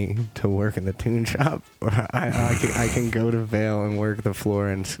 20 to work in the tune shop, or I can go to Vail and work the floor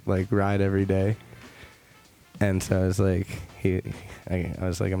and like ride every day. And so I was like, I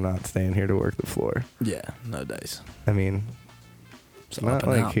was like, I'm not staying here to work the floor. Yeah, no dice. I mean, It's not up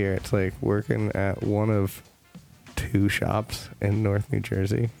and like out. here. It's like working at one of 2 shops in North New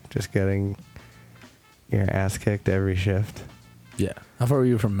Jersey, just getting your ass kicked every shift. Yeah. How far were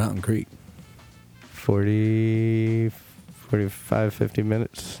you from Mountain Creek? 45, 50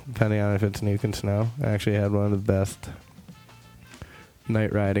 minutes, depending on if it's nuke and snow. I actually had one of the best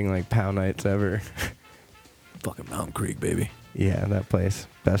night riding, like, POW nights ever. Fucking Mountain Creek, baby. Yeah, that place.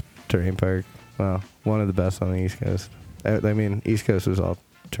 Best terrain park. Well, one of the best on the East Coast. I mean, East Coast was all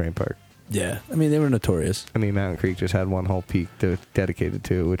terrain park. Yeah. I mean, they were notorious. I mean, Mountain Creek just had one whole peak dedicated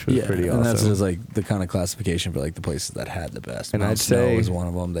to it, which was pretty awesome. And that's just like the kind of classification for like the places that had the best. And Mount I'd Snow say was one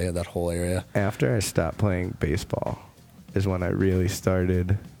of them. They had that whole area. After I stopped playing baseball is when I really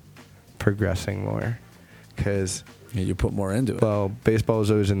started progressing more. Because, Yeah, you put more into it. well, baseball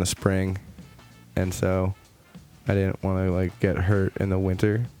was always in the spring, and so I didn't want to, like, get hurt in the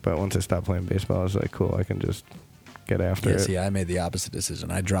winter. But once I stopped playing baseball, I was like, cool, I can just get after it. See, I made the opposite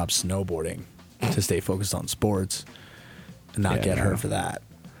decision. I dropped snowboarding to stay focused on sports and not get hurt for that.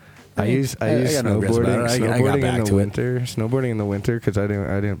 I use got no regrets about it. I got snowboarding back in the to it. winter. Snowboarding in the winter because I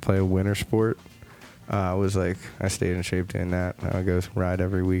didn't play a winter sport. Was like I stayed in shape doing that. I would go ride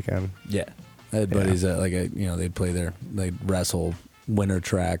every weekend. Yeah. I had buddies that, like, they'd play they'd wrestle winter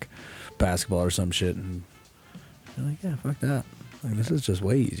track basketball or some shit. And they're like, yeah, fuck that. Like, this is just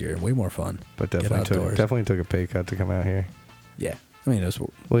way easier, way more fun. But Get definitely outdoors. took a pay cut to come out here. Yeah. I mean, it was,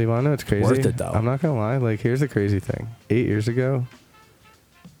 Well, you want to know what's crazy? Worth it, though. I'm not gonna lie. Like, here's the crazy thing. 8 years ago,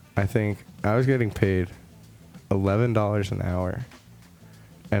 I think I was getting paid $11 an hour,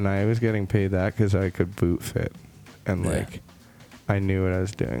 and I was getting paid that because I could boot fit, and Yeah. like I knew what I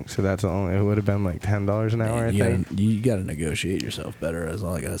was doing. So that's the only. It would have been like $10 an hour. I think. you gotta negotiate yourself better. Is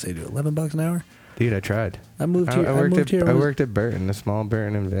all I gotta say. Do $11 an hour. Dude, I tried. I moved here. I worked here. at Burton, the small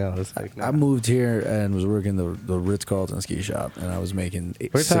Burton in Vail. It's like I moved here and was working the Ritz-Carlton ski shop, and I was making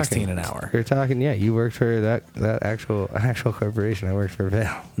We're $16 talking, an hour. We're talking. Yeah, you worked for that actual corporation. I worked for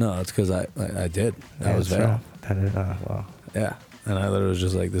Vail. No, it's because I did. I was Vail. Vail. Well. Yeah, and I literally was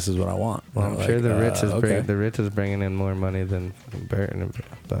just like, this is what I want. Well, And I'm they're sure like, the Ritz is bringing in more money than Burton, and Vail.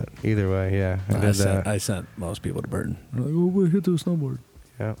 But either way, yeah, I sent most people to Burton. They're like, oh, we hit the snowboard.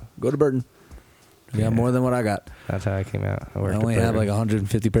 Yeah, Go to Burton. You got more than what I got. that's how I came out. I worked. I only at have Burton. like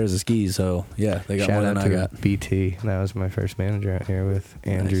 150 pairs of skis, so yeah, they got Shout more out than to I got. BT. That was my first manager out here with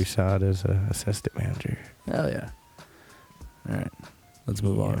Andrew Nice. Sod as an assistant manager. Hell yeah. All right, let's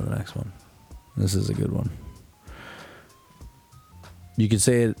move on to the next one. This is a good one. You could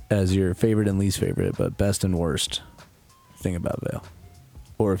say it as your favorite and least favorite, but best and worst thing about Vail.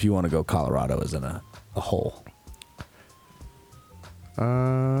 Or if you want to go Colorado as in a whole.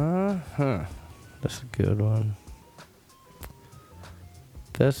 That's a good one.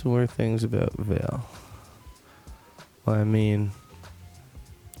 Best and worst things about Vail. Well, I mean,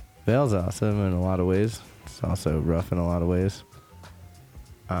 Vail's awesome in a lot of ways. It's also rough in a lot of ways.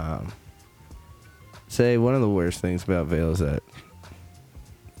 Say one of the worst things about Vail is that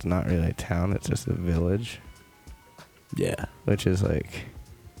it's not really a town, it's just a village. Yeah. Which is like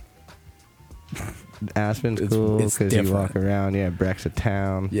Aspen's It's- cool it's because you walk different. around. Yeah, Breck's a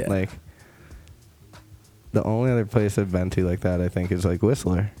town. Yeah. Like the only other place I've been to like that, I think, is like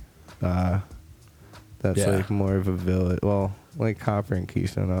Whistler. That's Yeah. like more of a village. Well, like Copper and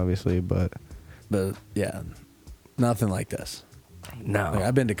Keystone, obviously, but yeah, nothing like this. no. Like,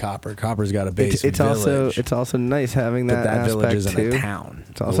 I've been to Copper. Copper's got a base It's village. also nice having but that that aspect village isn't too. a town.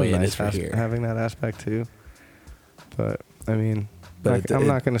 It's also the way it nice is for here. having that aspect too. But I mean, But I'm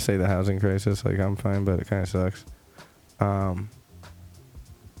not gonna say the housing crisis. Like I'm fine, but it kind of sucks.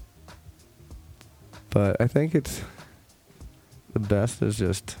 But I think it's the best is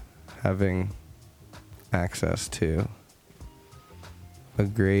just having access to a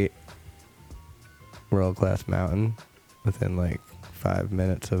great world-class mountain within like 5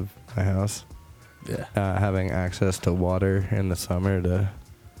 minutes of my house. Yeah. Having access to water in the summer to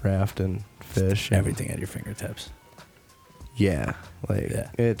raft and fish. And Everything at your fingertips. yeah, like Yeah.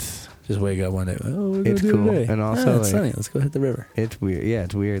 it's Just wake up one day. Oh, what are we It's gonna do cool. today? And also, it's like- sunny. Let's go hit the river. it's weird. Yeah,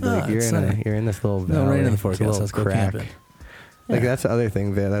 it's weird. Ah, Like it's sunny. you're in this little No valley. rain in the It's a forecast. little Let's go crack. camping. Like Yeah. that's the other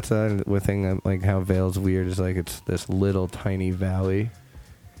thing. That's the other thing. Like how Vail's weird is like it's this little tiny valley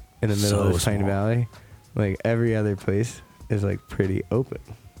in the middle So of this tiny small. valley. Like every other place is like pretty open.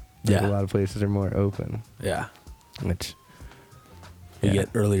 Like, Yeah. a lot of places are more open, Yeah. which You yeah. get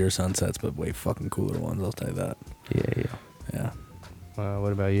earlier sunsets, but way fucking cooler ones. I'll tell you that. yeah. Yeah.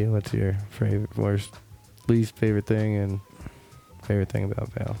 What about you? What's your favorite, worst, least favorite thing, and favorite thing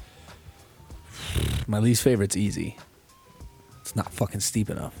about Vail? My least favorite's easy. It's not fucking steep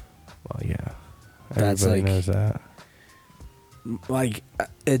enough. Well, yeah, That's everybody like- knows that. Like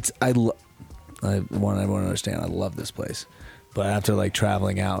it's I want everyone to understand. I love this place, but after like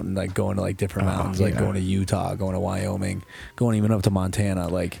traveling out and like going to like different Oh, mountains, like yeah. going to Utah, going to Wyoming, going even up to Montana,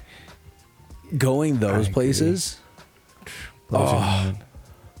 like going those agree. places. Blows your Oh. mind.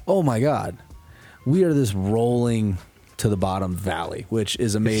 Oh my God, we are this rolling to the bottom valley, which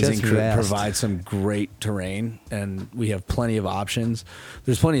is amazing. just vast. Provides some great terrain, and we have plenty of options.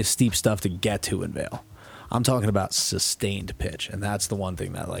 There's plenty of steep stuff to get to in Vail. I'm talking about sustained pitch, and that's the one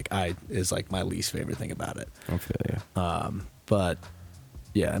thing that is like my least favorite thing about it. I feel you. But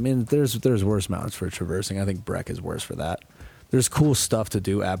yeah, I mean, there's worse mountains for traversing. I think Breck is worse for that. There's cool stuff to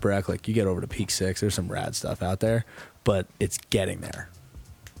do at Breck. Like you get over to Peak 6, there's some rad stuff out there, but it's getting there.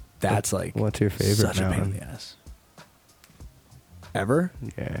 That's like What's your favorite such a pain in mountain? the ass. Ever?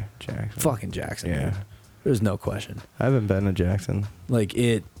 Yeah, Jackson. Fucking Jackson. Yeah. Dude. There's no question. I haven't been to Jackson. Like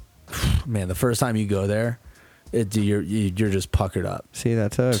it, man. The first time you go there, you're just puckered up. See,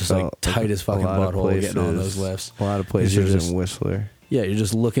 that's how I Just felt. like tight as a fucking lot of butthole getting on those places- lifts. A lot of Because you're places just- in Whistler. Yeah, you're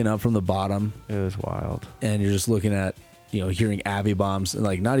just looking up from the bottom, It was wild. and you're just looking at, hearing Abbey bombs, and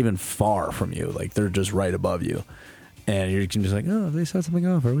like not even far from you, like they're just right above you, and you're just like, oh, they set something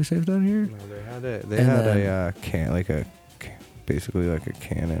off. Are we safe down here? No, they And had then- basically like a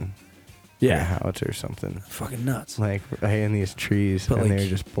cannon. Like a Yeah, howitzer or something. fucking nuts. Like right in these trees, But, and they like- were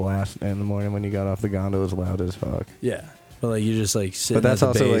just blasting in the morning when you got off the gondola. It was loud as fuck. Yeah, but like you just like sitting But that's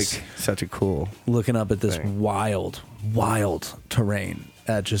at the also base, like such a cool. looking up at this thing. wild terrain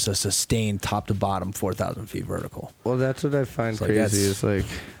at just a sustained top to bottom 4,000 feet vertical. Well, that's what I find It's like crazy. that's- Is like,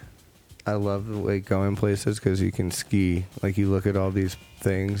 I love the way going places because you can ski. Like you look at all these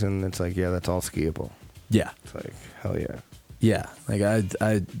things, and it's like, yeah, that's all skiable. Yeah, It's like, hell yeah. yeah. Like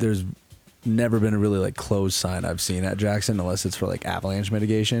I there's never been a really like closed sign I've seen at Jackson, unless it's for like avalanche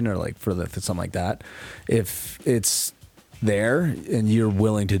mitigation or like for something like that. If it's there and you're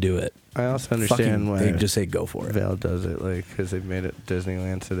willing to do it, I also understand why they just say go for it. Vail does it, like because they've made it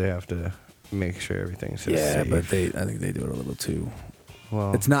Disneyland, so they have to make sure everything's just Yeah, safe. but I think they do it a little too.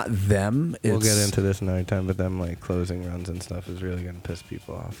 well, It's not them. It's, we'll get into this another time, but them like closing runs and stuff is really gonna piss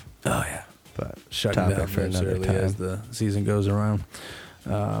people off. Oh yeah, But shutting topic down for very another early time. as the season goes around.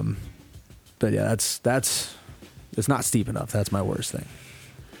 But yeah, that's it's not steep enough. That's my worst thing.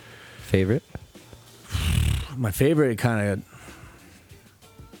 Favorite? My favorite kind of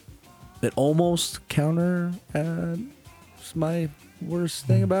it almost counter my worst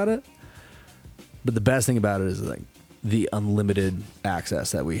thing about it. But the best thing about it is like the unlimited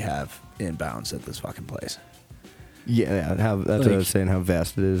access that we have inbounds at this fucking place. Yeah, how that's what I Like, was saying. How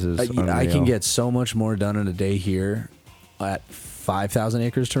vast it is I can unreal. get so much more done in a day here at 5,000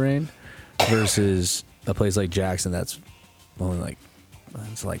 acres terrain versus a place like Jackson that's only like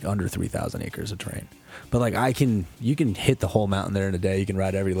it's like under 3,000 acres of terrain. But like you can hit the whole mountain there in a day. You can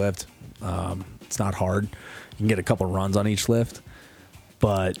ride every lift. It's not hard. You can get a couple runs on each lift.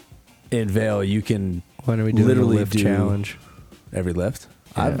 But in Vail, you can When are we doing literally the lift do challenge? every lift.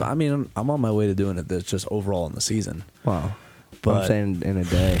 Yeah. I'm on my way to doing it. That's just overall in the season. Wow. But I'm saying in a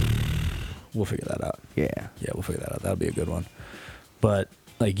day. we'll figure that out. Yeah. Yeah, we'll figure that out. That'll be a good one. But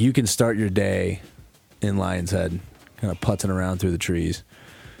like you can start your day in Lion's Head, kind of putzing around through the trees,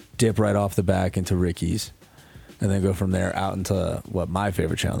 dip right off the back into Ricky's, and then go from there out into what my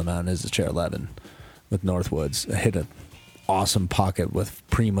favorite trail on the mountain is Chair 11 with Northwoods. I hit an awesome pocket with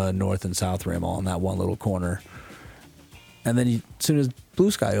Prima, North and South Rim all in that one little corner. And then as soon as Blue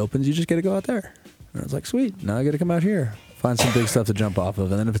Sky opens, you just get to go out there. And it's like, sweet, now I got to come out here. Find some big stuff to jump off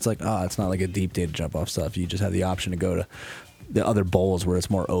of. And then if it's like, it's not like a deep day to jump off stuff, you just have the option to go to the other bowls where it's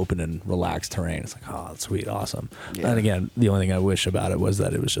more open and relaxed terrain. It's like, that's sweet, awesome. Yeah. And again, the only thing I wish about it was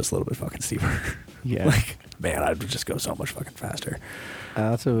that it was just a little bit fucking steeper. Yeah. Like, man, I'd just go so much fucking faster. I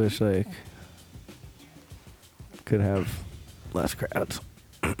also wish, like, could have less crowds.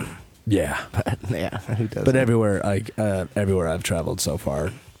 Yeah. But, yeah, who doesn't? But everywhere I've traveled so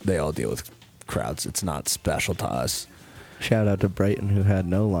far, they all deal with crowds. It's not special to us. Shout out to Brighton, who had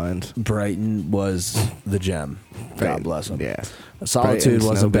no lines. Brighton was the gem. God bless them. Yeah. Solitude Brighton's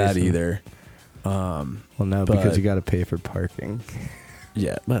wasn't no bad basin. either. Well, no, because you got to pay for parking.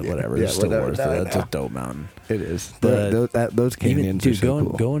 Yeah, but whatever. Yeah, It's still whatever. worth it. That's a dope mountain. It is. But Those canyons are so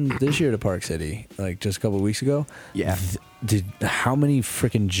cool. going this year to Park City, like just a couple of weeks ago. Yeah. How many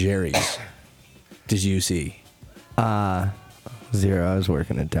freaking Jerry's did you see? Zero. I was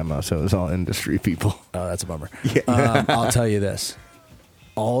working a demo, so it was all industry people. Oh, that's a bummer. Yeah. I'll tell you this.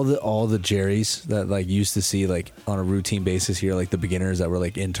 All the Jerry's that like used to see like on a routine basis here, like the beginners that were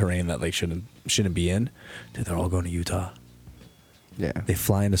like in terrain that like shouldn't be in, dude, they're all going to Utah. Yeah. They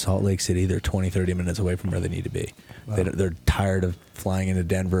fly into Salt Lake City. They're 20, 30 minutes away from where they need to be. Wow. They're tired of flying into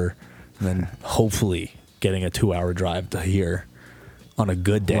Denver and then hopefully getting a 2-hour drive to here on a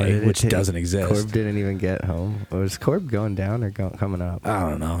good day, which doesn't exist. Corb didn't even get home. Was Corb going down or coming up? I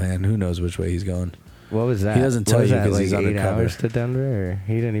don't know, man. Who knows which way he's going? What was that? He doesn't tell you because like he's 8 undercover. hours to Denver, or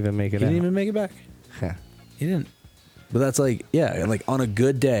he didn't even make it. He didn't even make it back. Yeah. He didn't. But that's like, yeah, like on a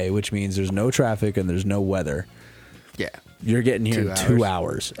good day, which means there's no traffic and there's no weather. Yeah. You're getting here in 2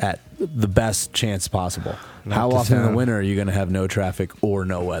 hours at the best chance possible. How often in the winter are you going to have no traffic or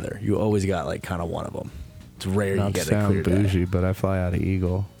no weather? You always got like kind of one of them. It's rare you get a clear bougie, day. but I fly out of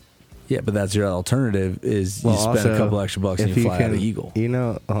Eagle. Yeah, but that's your alternative is you spend a couple extra bucks and you fly out of Eagle. You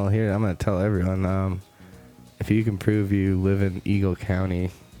know, here, I'm going to tell everyone, if you can prove you live in Eagle County,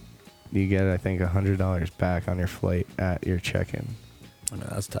 you get, I think, $100 back on your flight at your check-in. I mean,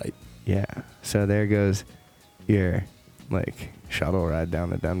 that's tight. Yeah. So there goes your, like, shuttle ride down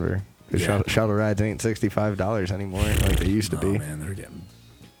to Denver. Yeah. Shuttle rides ain't $65 anymore like they used to be. Oh, man, they're getting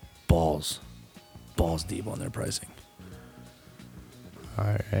balls deep on their pricing. All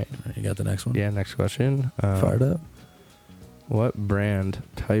right. You got the next one? Yeah, next question. Fired up. What brand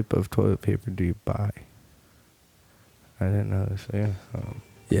type of toilet paper do you buy? I didn't know this. Yeah.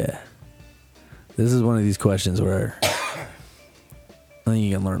 Yeah. This is one of these questions where I think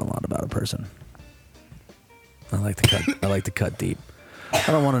you can learn a lot about a person. I like to cut deep.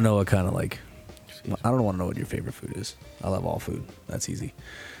 I don't want to know what kind of like. I don't want to know what your favorite food is. I love all food. That's easy.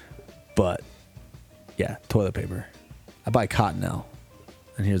 But yeah, toilet paper. I buy Cottonelle,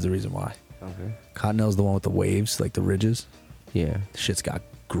 and here's the reason why. Okay. Cottonelle's the one with the waves, like the ridges. Yeah. Shit's got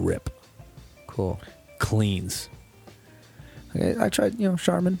grip. Cool. Cleans. I tried,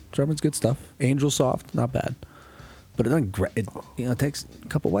 Charmin. Charmin's good stuff. Angel Soft, not bad. But it doesn't. It takes a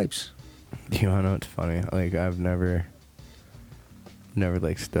couple wipes. You wanna know what's funny? Like I've never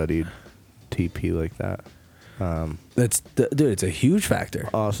like studied TP like that. Dude, it's a huge factor.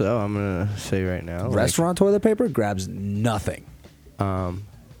 Also, I'm gonna say right now, Restaurant toilet paper grabs nothing.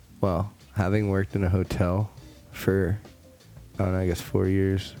 Well, having worked in a hotel for, I guess 4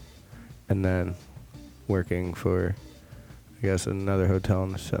 years, and then working for, I guess, another hotel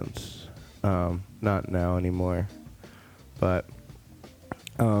in a sense. Not now anymore, but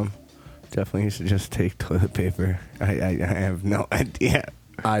definitely used to just take toilet paper. I have no idea.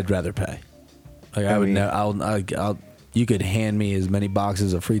 I'd rather pay. Like I would. I'll. You could hand me as many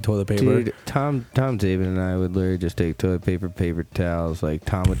boxes of free toilet paper. Dude, Tom David and I would literally just take toilet paper towels. Like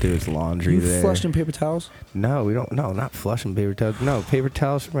Tom would do his laundry You there. flushed in paper towels? No, we don't. No, not flushing paper towels. No, paper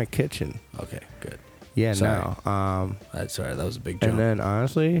towels for my kitchen. Okay, good. Yeah, Sorry. no. Sorry, that was a big jump. And then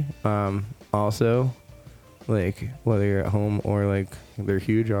honestly, also, like whether you're at home or like they're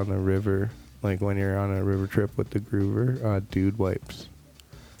huge on the river. Like when you're on a river trip with the Groover, dude wipes.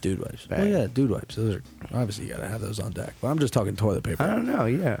 Dude wipes. Bang. Oh yeah, dude wipes. Those are obviously you gotta have those on deck. But I'm just talking toilet paper. I don't know.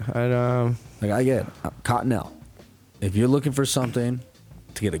 Yeah, Like I get Cottonelle. If you're looking for something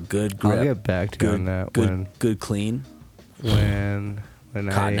to get a good grip, I'll get back to you on that good clean. when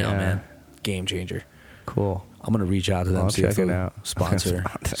Cottonelle, man, game changer. Cool. I'm gonna reach out to them. I'll See check if it they'll out. sponsor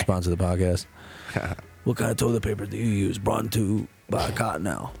the podcast. What kind of toilet paper do you use? Brought to you by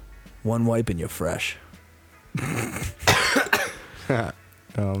Cottonelle. One wipe and you're fresh.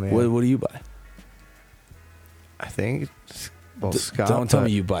 Oh man. What do you buy? I think. Well, Scott. Don't tell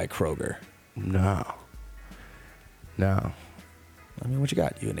me you buy Kroger. No. I mean, what you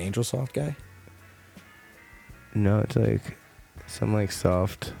got? You an Angel Soft guy? No, it's like some like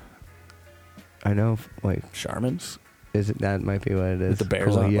soft. I know, like Charmin's? is it? That might be what it is. With the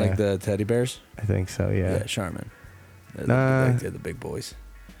bears Cool, on, yeah. like the teddy bears? I think so. Yeah, Yeah. Charmin. They're, Nah. they're the big boys.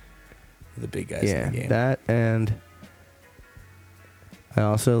 They're the big guys Yeah. in the game. That and I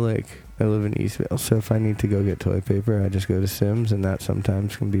also like. I live in Eastvale, so if I need to go get toilet paper, I just go to Sims, and that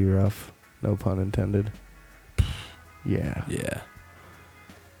sometimes can be rough. No pun intended. Yeah. Yeah.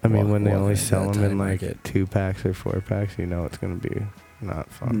 I mean, when they Walking only into sell that them tiny in like market. 2-packs or 4-packs, you know it's gonna be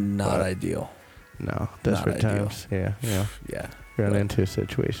not fun. Not But ideal. No, desperate ideal. times. Yeah, yeah. Yeah. Run Right. into a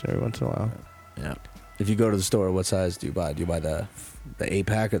situation every once in a while. Yeah. If you go to the store, what size do you buy? Do you buy the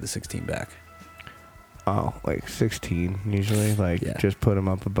 8-pack or the 16-pack? Oh, like 16 usually. Like Yeah. just put them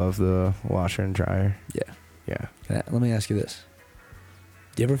up above the washer and dryer. Yeah. Yeah. Let me ask you this.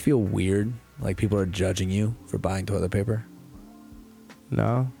 Do you ever feel weird, like people are judging you for buying toilet paper?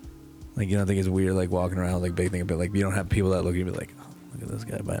 No. Like, you don't think it's weird, like, walking around with, like, big thing, but, like, you don't have people that look at you and be like, oh, look at this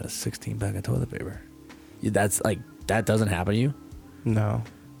guy buying a 16-pack of toilet paper. That's, like, that doesn't happen to you? No.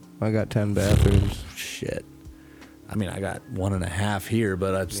 I got 10 bathrooms. Shit. I mean, I got 1.5 here,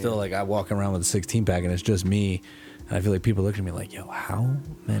 but I'm still, like, I walk around with a 16-pack, and it's just me, and I feel like people look at me like, yo, how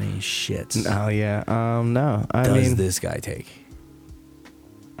many shits Oh yeah. No. I does mean, this guy take?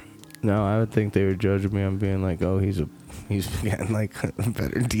 no. I would think they were judging me on being like, oh, he's getting like a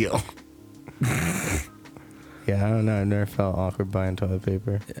better deal. Yeah, I don't know. I never felt awkward buying toilet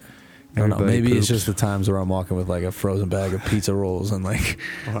paper. Yeah. I don't know. Everybody Maybe it's poops. just the times where I'm walking with like a frozen bag of pizza rolls and like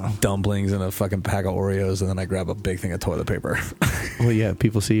Wow. dumplings and a fucking pack of Oreos, and then I grab a big thing of toilet paper. Well, yeah,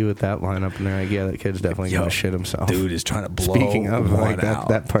 people see you with that lineup and they're like, yeah, that kid's definitely Yo, gonna shit himself. Dude is trying to blow Speaking of, one like out.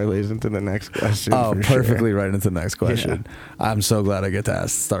 that parlays into the next question. Oh, for perfectly sure. right into the next question. I'm so glad I get to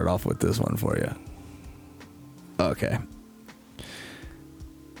start off with this one for you. Okay.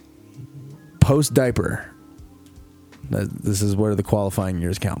 Post diaper. This is where the qualifying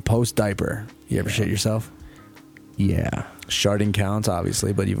years count. Post diaper. You ever shit yourself? Yeah. Sharding counts,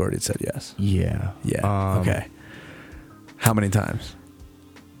 obviously, but you've already said yes. Yeah. Yeah. Okay. How many times?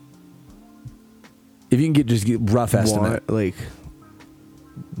 If you can just get rough estimate. Like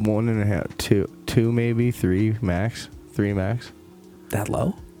 1.5, two maybe, 3 max. 3 max. That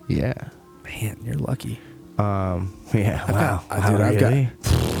low? Yeah. Man, you're lucky. Yeah. Wow. I've Really?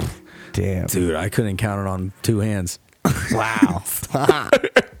 Damn. Dude, I couldn't count it on 2 hands. Wow.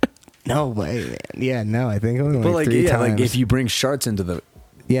 No way, man. Yeah, no, I think only But like 3 times. like if you bring sharts into the,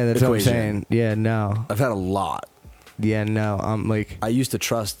 yeah, that's what I'm equation. saying. Yeah, no. I've had a lot. Yeah, no. I'm like, I used to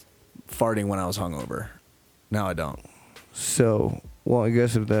trust farting when I was hungover. Now I don't. so, well, I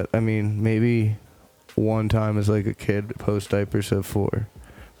guess if that, I mean, maybe one time as like a kid post diaper, so 4.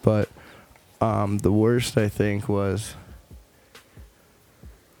 But the worst I think was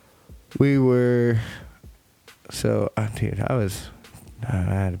we were, so, dude, I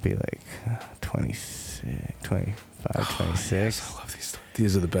had to be like 26, 25, 26. Yes, I love these.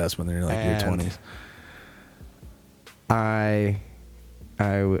 These are the best when they're like And your 20s. I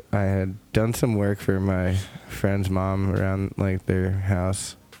had done some work for my friend's mom around like their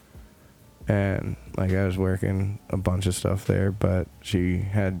house, and like I was working a bunch of stuff there, but she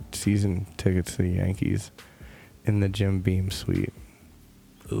had season tickets to the Yankees in the Jim Beam suite.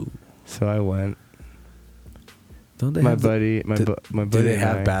 Ooh. So I went. Don't they My have buddy, my buddy. do they and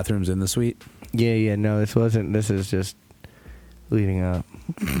have I- bathrooms in the suite? Yeah. No, this wasn't. This is just leading up.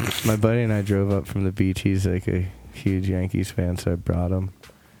 My buddy and I drove up from the beach. He's like a huge Yankees fan, so I brought him.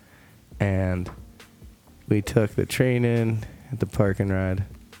 And we took the train in at the park and ride.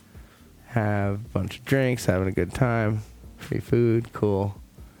 Have a bunch of drinks, having a good time. Free food, cool.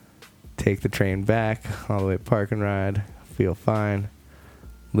 Take the train back all the way to park and ride. Feel fine.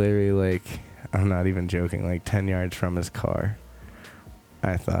 Literally, like, I'm not even joking, like 10 yards from his car.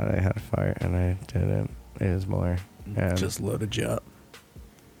 I thought I had a fire, and I didn't. It was more. And Just loaded you up.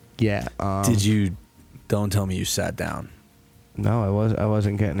 yeah. Did you? Don't tell me you sat down. No, I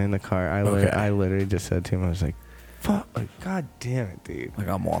wasn't getting in the car. Okay. I literally just said to him, I was like, "Fuck! Like, God damn it, dude!" Like,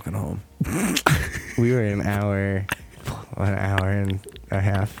 I'm walking home. We were an hour and a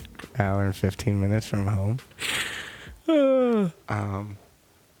half, hour and 15 minutes from home.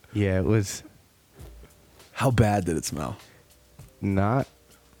 Yeah, it was How bad did it smell? not.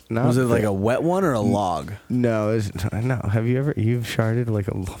 Was it like a wet one or a log? No, it was, no. Have you've sharded like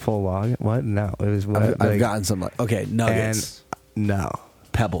a full log? What? No, it was wet. I've like, gotten some, like, okay, nuggets, no,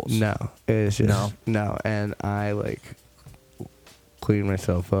 pebbles. no. It was just No? no. And I like clean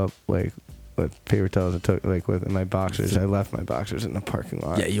myself up like with paper towels. I took like with my boxers. I left my boxers in the parking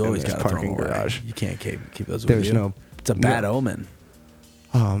lot. Yeah, you always in this got parking garage. You can't keep those with There's you. no. It's a bad omen.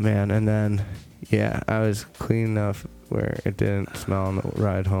 Oh man, and then yeah, I was clean enough where it didn't smell on the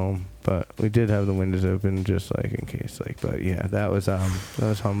ride home, but we did have the windows open just like in case. Like, but yeah, that was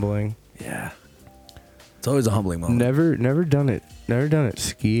humbling. Yeah, it's always a humbling moment. Never done it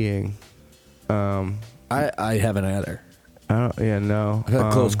skiing. I haven't either. I don't. Yeah, no. I've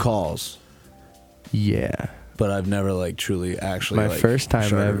had close calls. Yeah, but I've never like truly actually. My like, first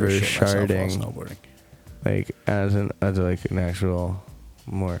time ever sharding snowboarding, like as an actual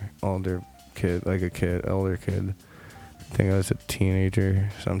more older kid. I think I was a teenager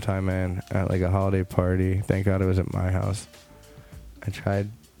sometime, man, at like a holiday party. Thank God it was at my house. I tried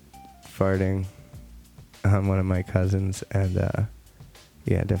farting on one of my cousins, and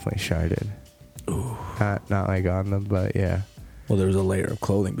yeah, definitely sharded. Ooh. Not like on them, but yeah. Well, there was a layer of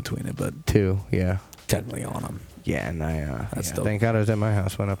clothing between it, but two, yeah, technically on them. Yeah, and That's yeah, dope. thank God I was at my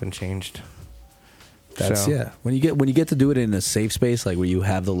house. Went up and changed. That's yeah. When you get to do it in a safe space, like where you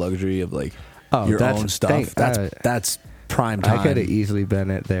have the luxury of like your own stuff. That's prime time. I could have easily been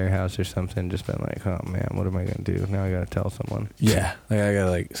at their house or something, just been like, oh man, what am I gonna do now? I gotta tell someone. Yeah, like I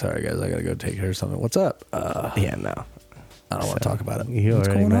gotta sorry guys, I gotta go take care of something. What's up? Yeah, no, I don't want to talk about it. What's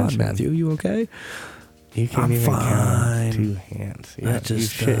going on, Matthew? You okay? You can't even count 2 hands. Yeah, you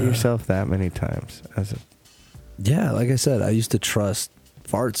shit yourself that many times. Yeah, like I said, I used to trust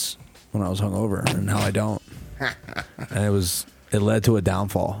farts when I was hungover, and now I don't. And it led to a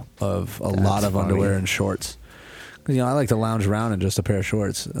downfall of a lot of underwear and shorts. Because I like to lounge around in just a pair of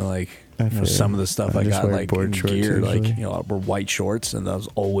shorts. And like some of the stuff I got like in gear, like were white shorts, and that was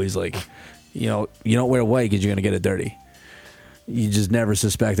always like, you don't wear white because you're gonna get it dirty. You just never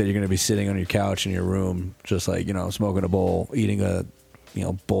suspect that you're going to be sitting on your couch in your room, just like, smoking a bowl, eating a,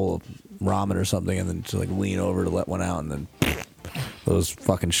 bowl of ramen or something, and then just like lean over to let one out, and then those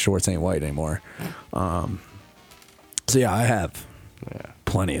fucking shorts ain't white anymore. So yeah, I have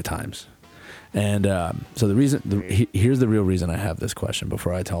plenty of times. And so here's the real reason I have this question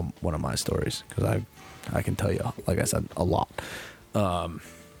before I tell one of my stories, because I can tell you, like I said, a lot. The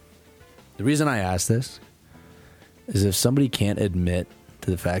reason I asked this is if somebody can't admit to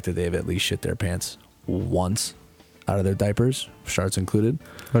the fact that they've at least shit their pants once out of their diapers, sharts included.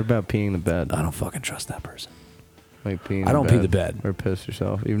 What about peeing the bed? I don't fucking trust that person. Like peeing I don't pee the bed. Or piss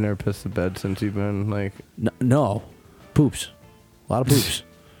yourself. You've never pissed the bed since you've been like... No. Poops. A lot of poops.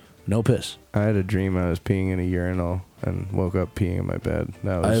 No piss. I had a dream I was peeing in a urinal and woke up peeing in my bed.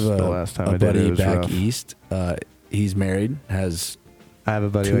 That was the last time I did it. I have a buddy back east. He's married, I have a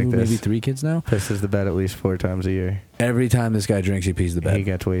buddy 2, like this. Maybe 3 kids now. Pisses the bed at least 4 times a year. Every time this guy drinks, he pees the bed. He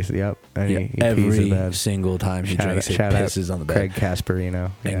gets wasted. Yep. And he every pees the bed. single time he drinks, he pisses on the bed. Craig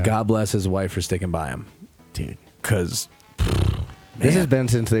Casperino. And God bless his wife for sticking by him, dude. Because this has been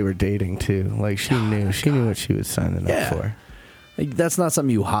since they were dating too. Like she knew what she was signing up for. Like, that's not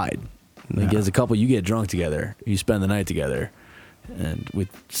something you hide. Like as a couple, you get drunk together, you spend the night together, and with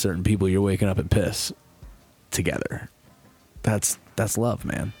certain people, you're waking up and piss together. That's love,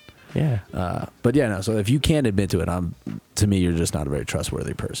 man. Yeah. But yeah, no. So if you can't admit to it, to me, you're just not a very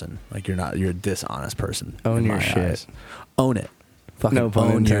trustworthy person. Like you're a dishonest person. Own your shit. Eyes. Own it. Fucking no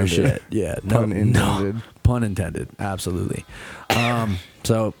pun own intended. your shit. Yeah. Pun intended. No, pun intended. Absolutely.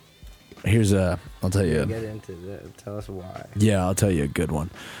 So here's I'll tell you. Get into that. Tell us why. Yeah, I'll tell you a good one.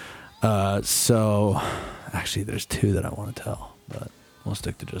 So actually, there's 2 that I want to tell, but we'll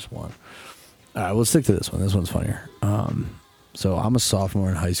stick to just one. All right, we'll stick to this one. This one's funnier. So I'm a sophomore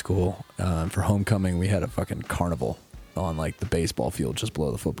in high school. For homecoming, we had a fucking carnival on like the baseball field just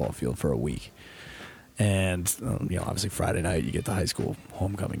below the football field for a week. And, obviously Friday night you get the high school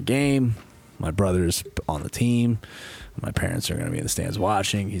homecoming game. My brother's on the team. My parents are going to be in the stands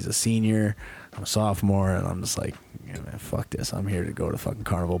watching. He's a senior. I'm a sophomore. And I'm just like, man, fuck this. I'm here to go to fucking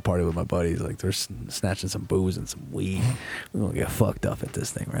carnival party with my buddies. Like they're snatching some booze and some weed. We're going to get fucked up at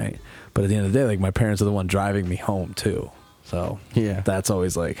this thing, right? But at the end of the day, like my parents are the one driving me home too. So yeah, that's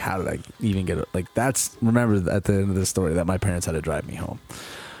always like, how did I even get it? Like remember at the end of this story that my parents had to drive me home.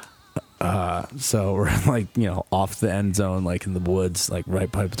 So we're like, off the end zone, like in the woods, like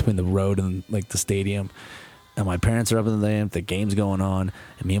right between the road and like the stadium. And my parents are up in the game's going on,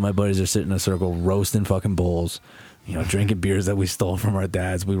 and me and my buddies are sitting in a circle roasting fucking bowls, drinking beers that we stole from our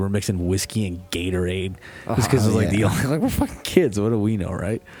dads. We were mixing whiskey and Gatorade just because it was like we're fucking kids. What do we know,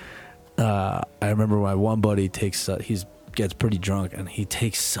 right? I remember my one buddy gets pretty drunk, and he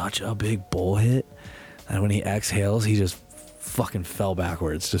takes such a big bowl hit, and when he exhales, he just fucking fell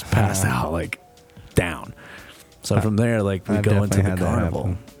backwards, just passed out, like down. So from there, like, we I've go into definitely the had that carnival.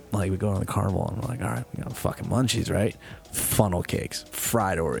 happen. Like, we go on the carnival, and we're like, all right, we got fucking munchies, right? Funnel cakes,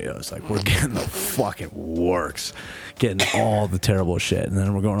 fried Oreos. Like, we're getting the fucking works, getting all the terrible shit. And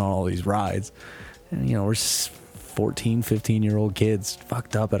then we're going on all these rides. And, you know, we're 14, 15-year-old kids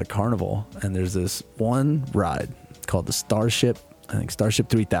fucked up at a carnival. And there's this one ride called the Starship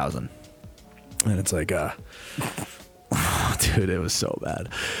 3000. And it's like, dude, it was so bad.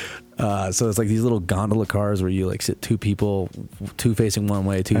 So it's like these little gondola cars where you like sit two people, two facing one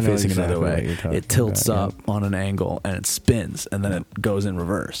way, two facing exactly another what way. you're talking It tilts about, up on an angle and it spins and then it goes in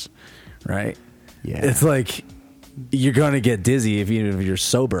reverse, right? Yeah. It's like you're gonna get dizzy even if you're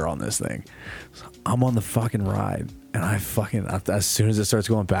sober on this thing. So I'm on the fucking ride and as soon as it starts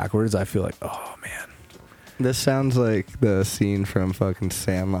going backwards, I feel like, oh man. This sounds like the scene from fucking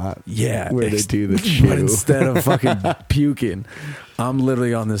Sandlot. Yeah, where they do the chew. But instead of fucking puking, I'm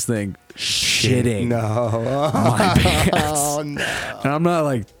literally on this thing shitting my pants. Oh no! And I'm not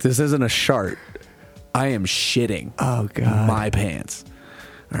like, this isn't a shart. I am shitting. Oh god! My pants.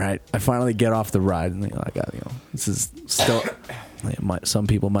 All right. I finally get off the ride, and I got, this is still. Some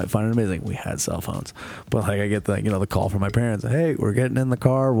people might find it amazing. We had cell phones, but like I get the call from my parents. Hey, we're getting in the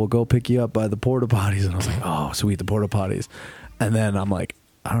car. We'll go pick you up by the porta potties. And I was like, oh, sweet, the porta potties. And then I'm like,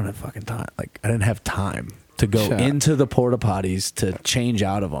 I don't have fucking time. Like I didn't have time to go into the porta potties to change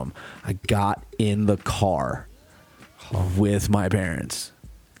out of them. I got in the car with my parents.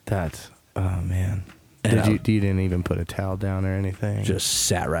 That's man. And You didn't even put a towel down or anything? Just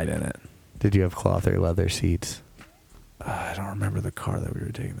sat right in it. Did you have cloth or leather seats? I don't remember the car that we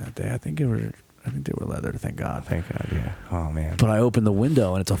were taking that day. I think they were leather, thank God. Thank God, yeah. Oh, man. But I opened the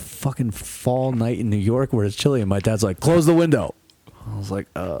window, and it's a fucking fall night in New York where it's chilly, and my dad's like, close the window. I was like,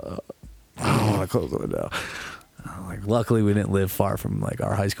 I don't want to close the window. Like, luckily, we didn't live far from, like,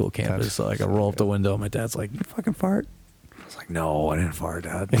 our high school campus, so, like, I roll up the window, and my dad's like, you fucking fart? I was like, no, I didn't fart,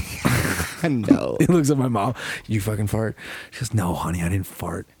 Dad. No. He looks at my mom, you fucking fart? She goes, no, honey, I didn't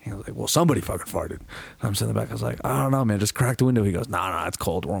fart. He was like, well, somebody fucking farted. And I'm sitting in the back, I was like, I don't know, man, just crack the window. He goes, no, it's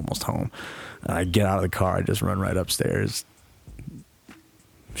cold, we're almost home. And I get out of the car, I just run right upstairs,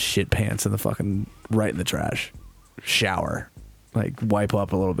 shit pants in the fucking, right in the trash, shower, like wipe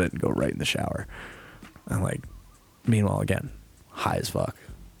up a little bit and go right in the shower. And like, meanwhile, again, high as fuck,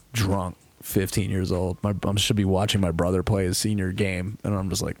 drunk. 15 years old. I should be watching my brother play his senior game, and I'm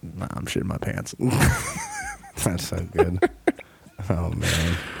just like, nah, I'm shitting my pants. That's so good. Oh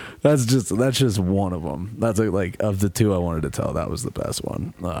man, that's just one of them. That's like of the two I wanted to tell, that was the best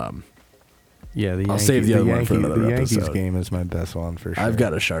one. Yeah, I'll save the other one for another The Yankees episode. game is my best one for sure. I've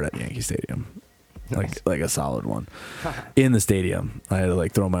got a shard at Yankee Stadium. Nice. Like a solid one. In the stadium. I had to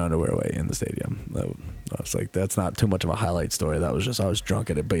like throw my underwear away in the stadium. I was like, that's not too much of a highlight story. That was just, I was drunk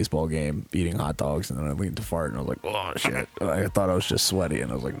at a baseball game eating hot dogs, and then I leaned to fart, and I was like, oh shit. I thought I was just sweaty,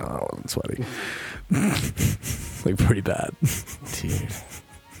 and I was like, no, I wasn't sweaty. Like pretty bad. Dude.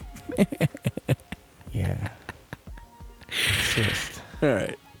 Yeah. Just. All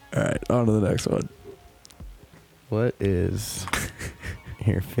right, on to the next one. What is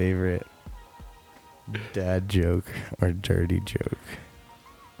your favorite dad joke or dirty joke?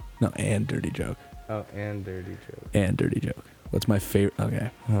 No, and dirty joke. Oh, and dirty joke. And dirty joke. What's my favorite?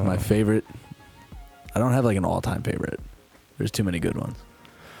 Okay. Oh. My favorite. I don't have like an all-time favorite. There's too many good ones.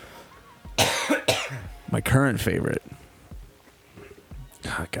 My current favorite.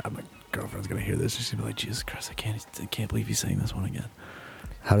 Oh God, my girlfriend's gonna hear this. She's gonna be like, Jesus Christ, I can't believe he's saying this one again.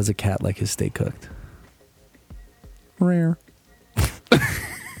 How does a cat like his steak cooked? Rare.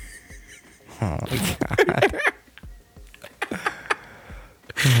 Oh my God.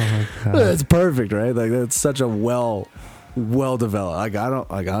 Oh my God. That's perfect, right? Like that's such a well developed.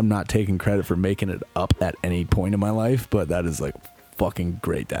 I'm not taking credit for making it up at any point in my life, but that is like fucking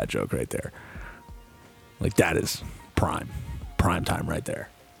great dad joke right there. Like that is prime time right there.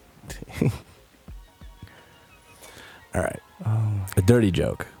 All right, a dirty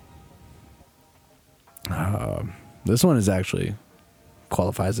joke. This one is actually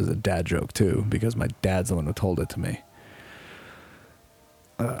qualifies as a dad joke too, because my dad's the one who told it to me.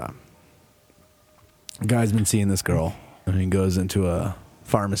 Guy's been seeing this girl, and he goes into a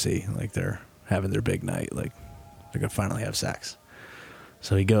pharmacy, like they're having their big night, like they're gonna finally have sex.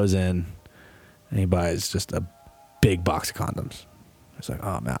 So he goes in and he buys just a big box of condoms. He's like,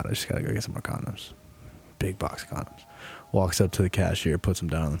 oh man, I just gotta go get some more condoms. Big box of condoms. Walks up to the cashier, puts them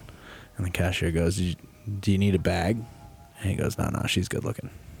down, and the cashier goes, do you need a bag? And he goes, no, she's good looking.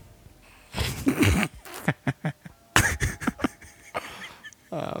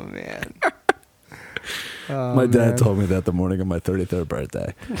 Oh man. My dad told me that the morning of my 33rd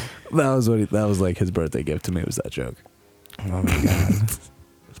birthday. That was like his birthday gift to me, was that joke. Oh my god.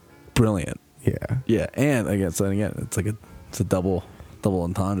 Brilliant. Yeah. Yeah, and again, it's a double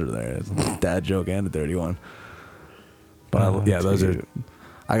entendre there. It's a dad joke and a dirty one. But those are.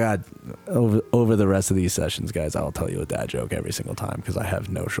 I got over the rest of these sessions, guys. I'll tell you a dad joke every single time because I have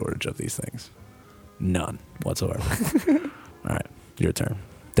no shortage of these things, none whatsoever. All right, your turn.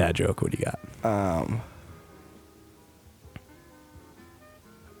 Dad joke. What do you got?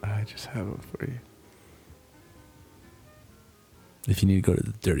 I just have it for you. If you need to go to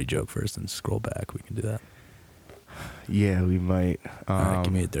the dirty joke first and scroll back, we can do that. Yeah, we might. All right,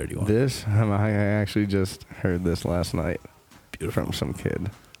 give me a dirty one. This, I actually just heard this last night from some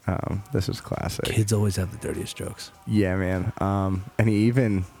kid. This is classic. Kids always have the dirtiest jokes. Yeah, man.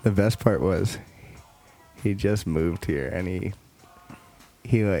 And the best part was, he just moved here and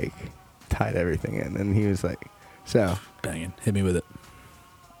he like tied everything in, and he was like, so banging, hit me with it.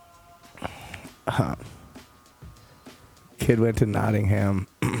 Kid went to Nottingham,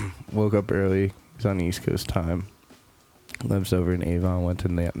 woke up early. He's on East Coast time. Lives over in Avon. Went to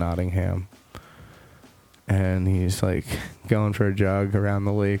Nottingham, and he's like going for a jog around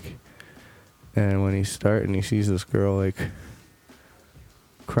the lake. And when he's starting, he sees this girl like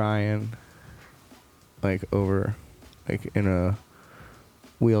crying, like over, like in a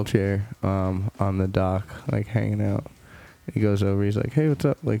wheelchair, on the dock, like hanging out. He goes over. He's like, "Hey, what's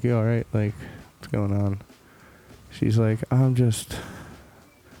up? Like, you all right? Like, what's going on?" She's like, I've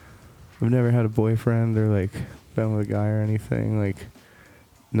never had a boyfriend or like been with a guy or anything. Like,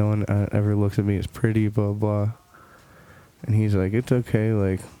 no one ever looks at me as pretty, blah, blah. And he's like, it's okay.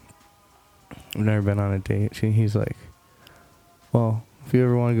 Like, I've never been on a date. He's like, well, if you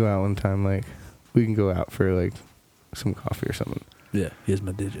ever want to go out one time, like, we can go out for like some coffee or something. Yeah, here's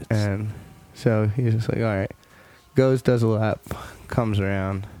my digits. And so he's just like, all right. Goes, does a lap, comes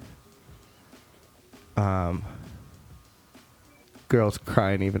around. Girl's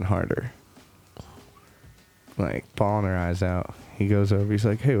crying even harder, like bawling her eyes out. He goes over. He's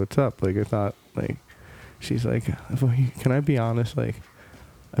like, "Hey, what's up?" Like, I thought, like, she's like, "Can I be honest? Like,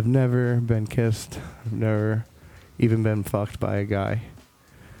 I've never been kissed. I've never even been fucked by a guy."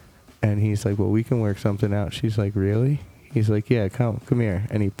 And he's like, "Well, we can work something out." She's like, "Really?" He's like, "Yeah, come here."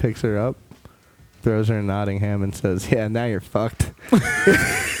 And he picks her up, throws her in Nottingham, and says, "Yeah, now you're fucked."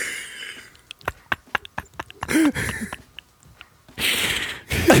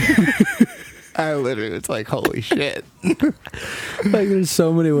 I literally was like, holy shit. Like, there's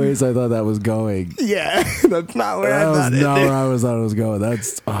so many ways I thought that was going. Yeah, that's not where I thought it. Not where I thought it was going.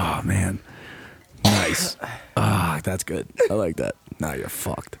 That's, oh man, nice. That's good. I like that. Now you're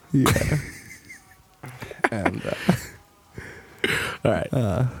fucked. Yeah. And all right.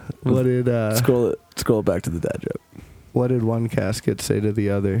 what did scroll back to the dad joke. What did one casket say to the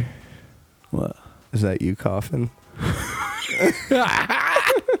other? What? Is that you coughing?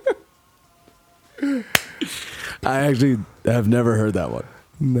 I actually have never heard that one.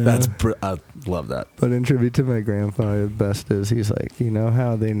 No. I love that. But in tribute to my grandfather, the best is he's like, you know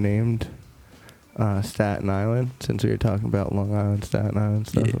how they named Staten Island, since we were talking about Long Island, Staten Island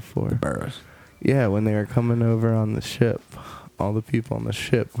stuff before. The boroughs. Yeah, when they were coming over on the ship, all the people on the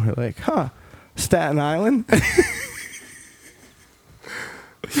ship were like, Staten Island?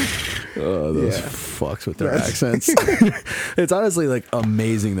 Oh, those fucks with their accents. It's honestly like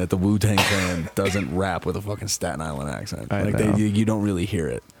amazing that the Wu-Tang Clan doesn't rap with a fucking Staten Island accent. I like know. you don't really hear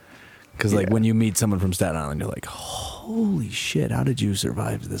it. Because like when you meet someone from Staten Island, you're like, holy shit, how did you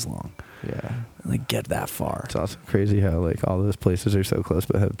survive this long? Yeah. Like get that far. It's also crazy how like all those places are so close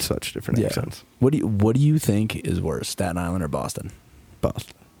but have such different accents. What do you think is worse, Staten Island or Boston?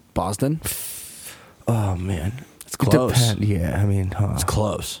 Boston. Boston? Oh man. It's close. Yeah, I mean, it's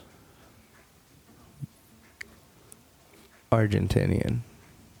close. Argentinian.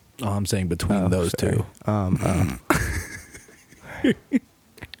 Oh, I'm saying between those two.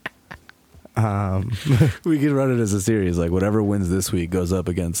 We could run it as a series. Like whatever wins this week goes up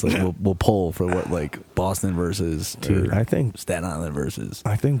against. Like we'll poll for what like Boston versus. Dude, I think Staten Island versus.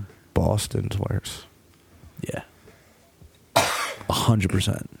 I think Boston's worse. Yeah.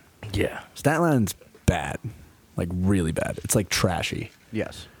 100%. Yeah. Staten Island's bad, like really bad. It's like trashy.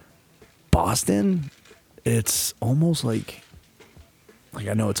 Yes. Boston, it's almost like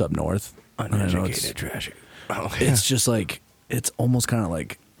I know it's up north. Uneducated, trashy. Oh, yeah. It's just like it's almost kind of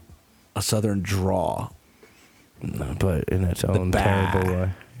like a southern draw. No, but in its own terrible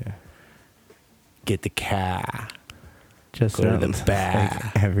way. Yeah. Get the car. Just go to the sounds bar.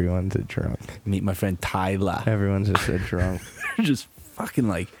 like everyone's a drunk. Meet my friend Tyler. Everyone's just a drunk. Just fucking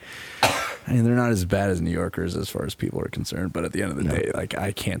like I mean, they're not as bad as New Yorkers as far as people are concerned, but at the end of the day, like,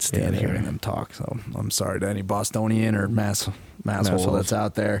 I can't stand hearing them talk. So I'm sorry to any Bostonian or masshole that's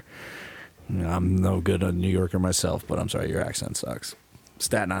out there. You know, I'm no good a New Yorker myself, but I'm sorry, your accent sucks.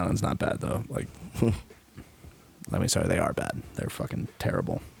 Staten Island's not bad though. Like, I mean, sorry, they are bad. They're fucking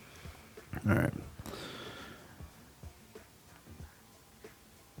terrible. All right.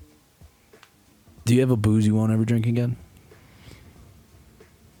 Do you have a booze you won't ever drink again?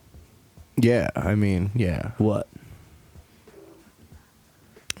 Yeah, I mean, yeah. What?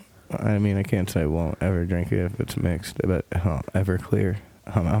 I mean, I can't say I won't ever drink it if it's mixed, but Everclear.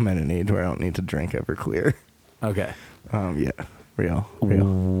 I'm at an age where I don't need to drink Everclear. Okay. Yeah, real.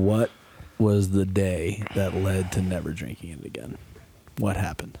 What was the day that led to never drinking it again? What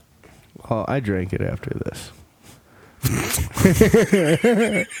happened? Well, I drank it after this.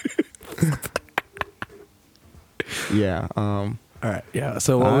 Yeah. All right. Yeah.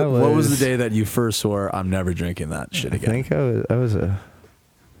 So what was the day that you first swore, I'm never drinking that shit again? I think I was a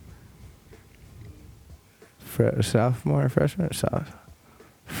freshman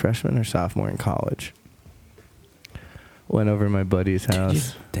or sophomore in college. Went over to my buddy's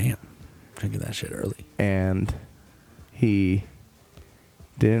house. Damn. Drinking that shit early. And he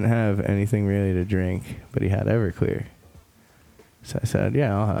didn't have anything really to drink, but he had Everclear. So I said,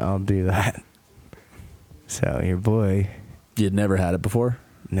 yeah, I'll do that. So your boy... You'd never had it before?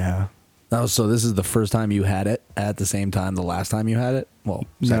 No. Oh, so this is the first time you had it at the same time the last time you had it? Well,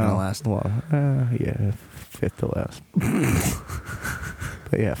 second to last? Well, yeah, fifth to last.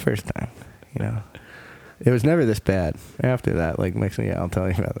 But yeah, first time, you know. It was never this bad. After that, like, mixing it, I'll tell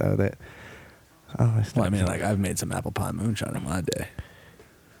you about that. Well, I mean, like, I've made some apple pie moonshine in my day.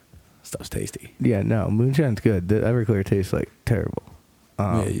 Stuff's tasty. Yeah, no, moonshine's good. The Everclear tastes, like, terrible.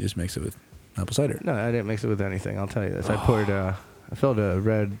 Yeah, you just mix it with apple cider. No, I didn't mix it with anything. I'll tell you this. I filled a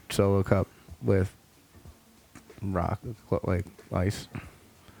red Solo cup with rock, like, ice,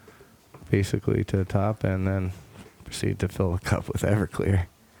 basically to the top, and then proceeded to fill the cup with Everclear.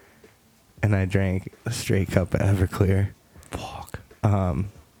 And I drank a straight cup of Everclear. Fuck.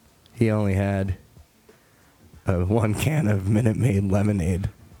 He only had 1 can of Minute Maid lemonade.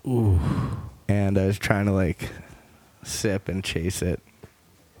 Ooh. And I was trying to, like, sip and chase it.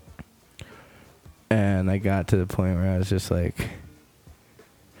 And I got to the point where I was just like...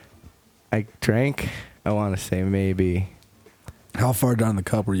 I drank, I want to say maybe... How far down the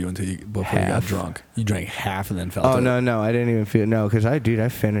cup were you before you got drunk? You drank half and then felt it? No, I didn't even feel... No, because I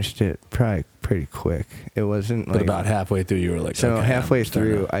finished it probably pretty quick. It wasn't like... But about halfway through, you were like... So okay, halfway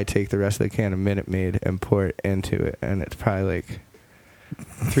through, I take the rest of the can of Minute Maid and pour it into it. And it's probably like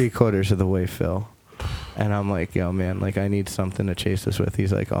 3/4 of the way fill. And I'm like, yo, man, like, I need something to chase this with.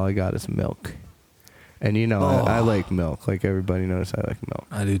 He's like, all I got is milk. And you know, I like milk. Like, everybody knows I like milk.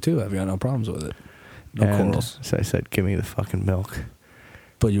 I do too. I've got no problems with it. No quarrels. So I said, give me the fucking milk.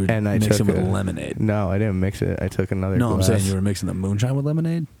 But you were mixing it with lemonade. No, I didn't mix it. I took another glass. I'm saying you were mixing the moonshine with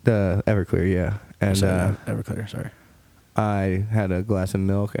lemonade? The Everclear, yeah. And Everclear, sorry. I had a glass of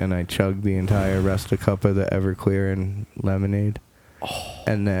milk, and I chugged the entire rest of the cup of the Everclear and lemonade. Oh.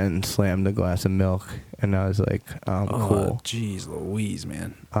 And then slammed the glass of milk, and I was like, cool. Jeez Louise,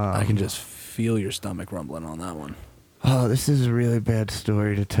 man. I can just feel your stomach rumbling on that one. Oh, this is a really bad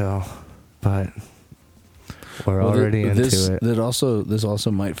story to tell, but... We're already into it. This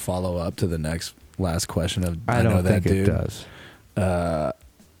also might follow up to the last question of I don't think it does. A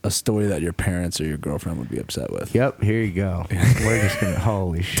story that your parents or your girlfriend would be upset with. Yep, here you go. We're just gonna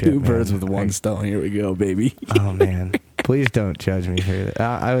holy shit. Two birds with one stone. Here we go, baby. Oh man, please don't judge me for that.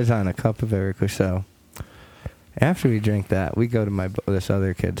 I was on a cup of Everclear, so after we drink that, we go to this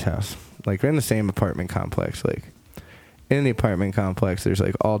other kid's house. Like, we're in the same apartment complex. Like, in the apartment complex, there's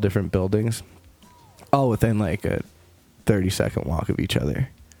like all different buildings. All within like a 30-second walk of each other.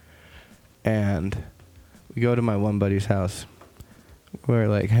 And we go to my one buddy's house. We're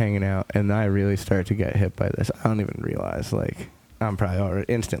like hanging out, and I really start to get hit by this. I don't even realize, like, I'm probably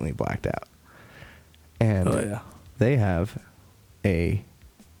already instantly blacked out. And they have a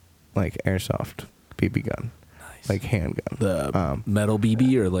like airsoft BB gun. Nice. Like handgun. The metal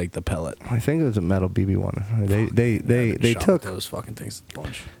BB or like the pellet? I think it was a metal BB one. They took those fucking things a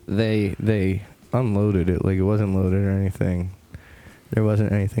bunch. They unloaded it. Like, it wasn't loaded or anything. There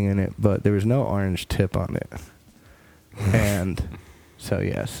wasn't anything in it, but there was no orange tip on it. And so,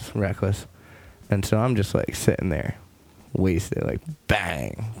 yes, reckless. And so I'm just like sitting there, wasted, like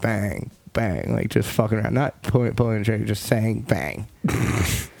bang, bang, bang, like just fucking around, not pulling the trigger, just saying bang.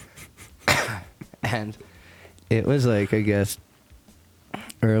 And it was like, I guess,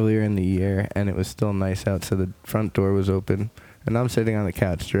 earlier in the year, and it was still nice out, so the front door was open. And I'm sitting on the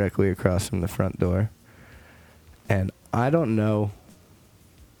couch directly across from the front door. And I don't know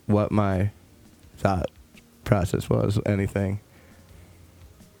what my thought process was, anything.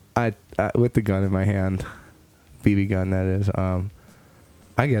 I with the gun in my hand, BB gun that is,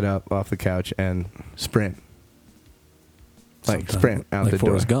 I get up off the couch and sprint. Sprint out like the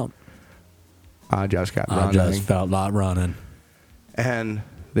Forrest door. Gump. I just got running. I just felt like running. And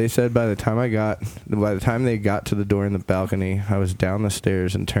they said by the time they got to the door in the balcony, I was down the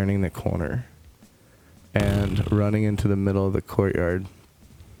stairs and turning the corner and running into the middle of the courtyard.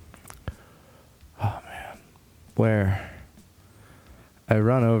 Oh, man. Where I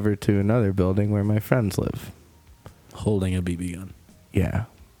run over to another building where my friends live. Holding a BB gun. Yeah.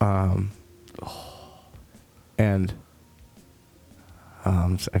 And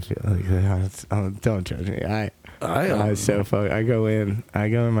I feel like don't judge me. I was so fucked. I go in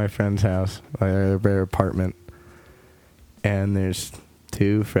my friend's house, their apartment, and there's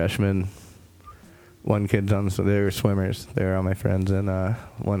 2 freshmen. One kid's they were swimmers. They're all my friends, and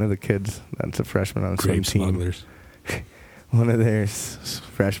one of the kids that's a freshman on the swim team. Smugglers. One of their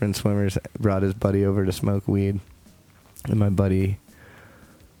freshman swimmers brought his buddy over to smoke weed in my buddy's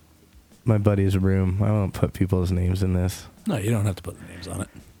room. I won't put people's names in this. No, you don't have to put the names on it.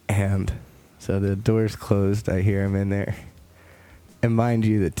 And so the door's closed. I hear him in there. And mind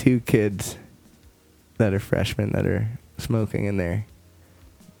you, the 2 kids that are freshmen that are smoking in there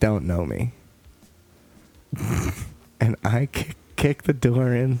don't know me. And I kick the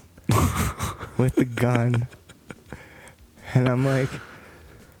door in with the gun. And I'm like,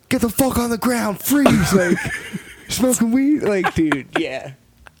 get the fuck on the ground, freeze! Like, smoking weed? Like, dude, yeah.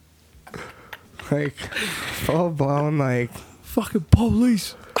 Like, full blown, like, fucking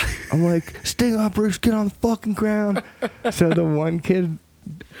police. I'm like, sting operators, get on the fucking ground. So the one kid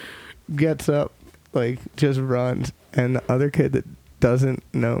gets up, like, just runs. And the other kid that doesn't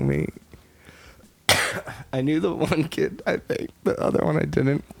know me, I knew the one kid, I think. The other one I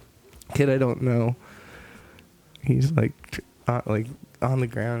didn't. Kid I don't know. He's like on the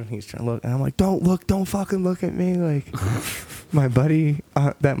ground. He's trying to look, and I'm like, don't fucking look at me. Like, my buddy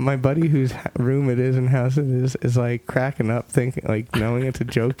whose room it is and house it is like cracking up, thinking, like, knowing it's a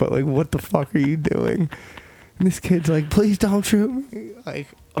joke, but like, what the fuck are you doing? And this kid's like, please don't shoot me. Like,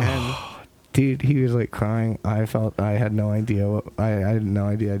 and dude, he was like crying. I had no idea I had no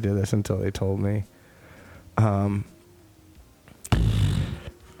idea I did this until they told me. And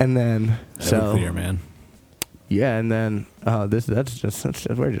then so clear, man. Yeah, and then that's just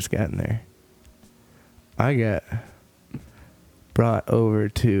we're just getting there. I get brought over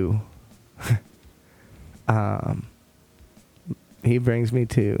to he brings me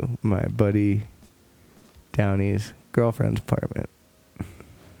to my buddy Downey's girlfriend's apartment.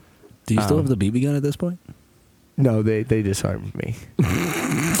 Do you still have the BB gun at this point? No, they disarmed me.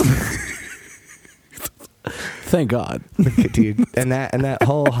 Thank God. Dude, and that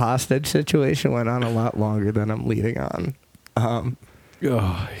whole hostage situation went on a lot longer than I'm leading on. Oh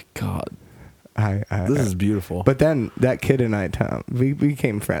my God. This is beautiful. But then that kid and I, Tom, we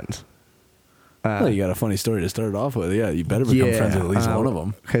became friends. Well, you got a funny story to start it off with. Yeah, you better become friends with at least one of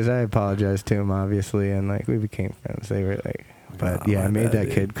them. Because I apologized to him, obviously, and like we became friends. They were like, but yeah, I made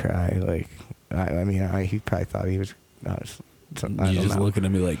that kid cry. Like, he probably thought he was. You just looking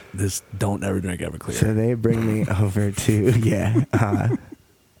at me like this. Don't ever drink Everclear. So they bring me over to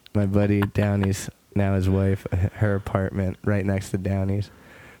my buddy Downey's, now his wife, her apartment right next to Downey's.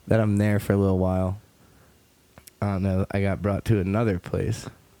 Then I'm there for a little while. I don't know. I got brought to another place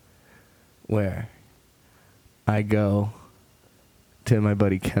where I go to my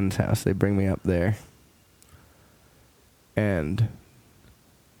buddy Ken's house. They bring me up there, and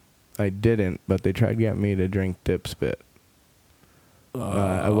I didn't, but they tried to get me to drink Dip Spit.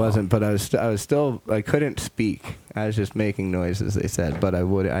 I wasn't, but I was still, I couldn't speak. I was just making noises, they said, but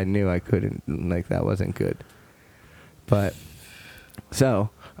I knew I couldn't, like, that wasn't good. But, so,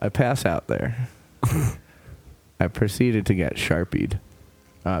 I pass out there. I proceeded to get Sharpied,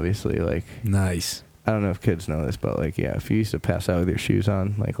 obviously, like. Nice. I don't know if kids know this, but, like, yeah, if you used to pass out with your shoes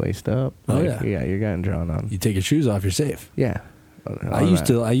on, like, laced up. Oh, like, yeah. Yeah, you're getting drawn on. You take your shoes off, you're safe. Yeah. I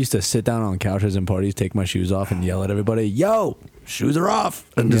used to sit down on couches and parties, take my shoes off, and yell at everybody, "Yo, shoes are off!"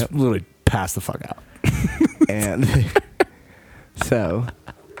 and just literally pass the fuck out. And so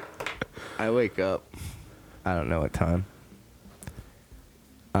I wake up. I don't know what time.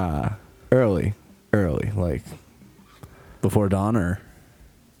 Early, like Before dawn, or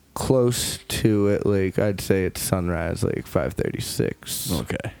close to it. Like, I'd say it's sunrise, like 5:36.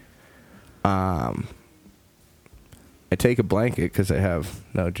 Okay. I take a blanket because I have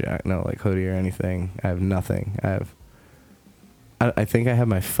no like hoodie or anything. I have nothing. I have I think I have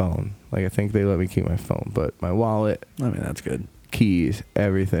my phone. Like, I think they let me keep my phone, but my wallet, I mean, that's good. keys,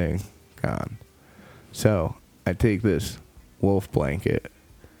 everything gone. So I take this wolf blanket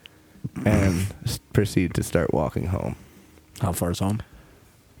and proceed to start walking home. How far's home?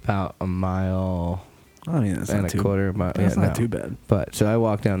 About a mile I mean, that's and not a too. quarter mile. That's Yeah, not no. too bad. But so I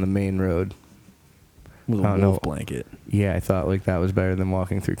walk down the main road. With I a don't wolf know. blanket. Yeah, I thought like that was better than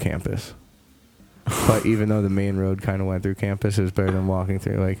walking through campus. But even though the main road kind of went through campus, it was better than walking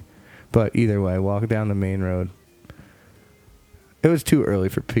through like. But either way, walk down the main road. It was too early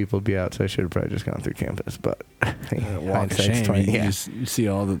for people to be out, so I should have probably just gone through campus. But Walk of shame. You see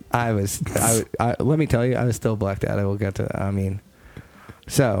all the. let me tell you, I was still blacked out. I will get to that. I mean,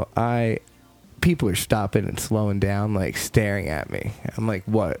 so people are stopping and slowing down, like staring at me. I'm like,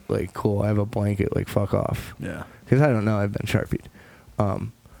 what? Like, cool. I have a blanket. Like, fuck off. Yeah. Because I don't know. I've been Sharpied.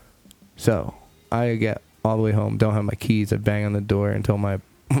 So I get all the way home. Don't have my keys. I bang on the door until my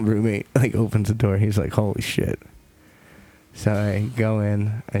roommate like opens the door. He's like, holy shit. So I go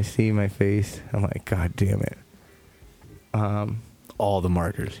in. I see my face. I'm like, God damn it. All the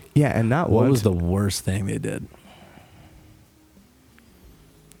markers. Yeah, and not What once. was the worst thing they did?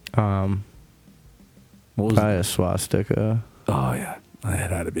 What was? Probably a swastika. Oh yeah,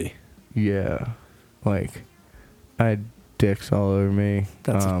 that had to be. Yeah, like I had dicks all over me.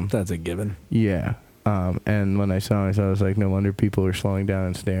 That's a given. Yeah. And when I saw it, I was like, no wonder people were slowing down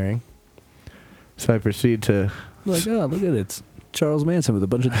and staring. So I proceed to Like, oh, look at it. It's Charles Manson with a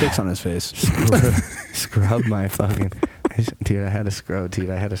bunch of dicks on his face. scrub my fucking... Dude, I had to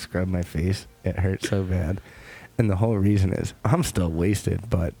scrub my face. It hurt so bad. And the whole reason is, I'm still wasted,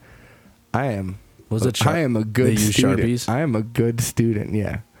 but I am... I am a good they use student. Sharpies? I am a good student,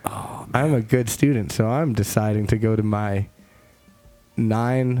 yeah. Oh, man. I'm a good student, so I'm deciding to go to my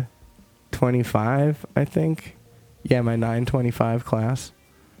 9:25, I think. Yeah, my 9:25 class.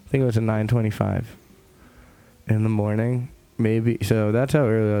 I think it was a 9:25 in the morning. Maybe, so that's how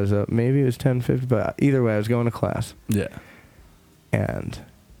early I was up. Maybe it was 10:50, but either way, I was going to class. Yeah. And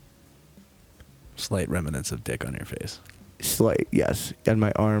Slight remnants of dick on your face. slight, yes. And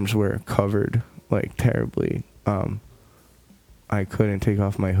my arms were covered, like, terribly. I couldn't take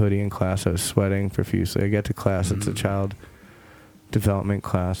off my hoodie in class. I was sweating profusely. I get to class. It's a child development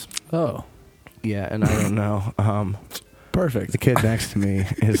class. Oh. Yeah, and I don't know. Perfect. The kid next to me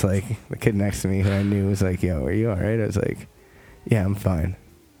is like, who I knew was like, yo, are you all right? I was like, yeah, I'm fine.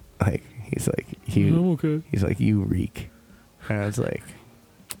 Like, he's like, I'm okay. he's like, you reek. And I was like,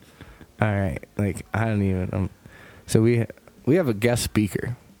 all right. Like, I don't even, so we have a guest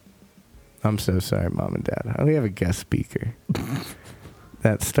speaker. I'm so sorry, Mom and Dad. We have a guest speaker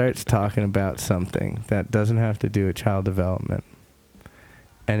that starts talking about something that doesn't have to do with child development.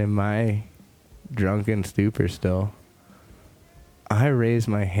 And in my drunken stupor still, I raise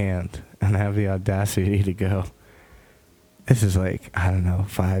my hand and have the audacity to go, this is like, I don't know,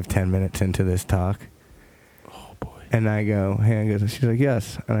 5-10 minutes into this talk. Oh, boy. And I go, she's like,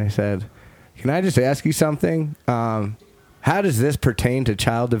 yes. And I said, can I just ask you something? How does this pertain to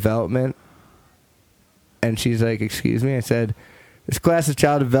child development? And she's like, excuse me? I said, this class is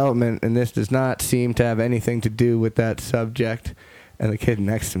child development, and this does not seem to have anything to do with that subject. And the kid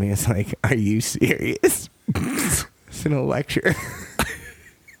next to me is like, are you serious? It's in a lecture.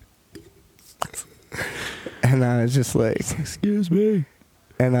 And I was just like, Excuse me.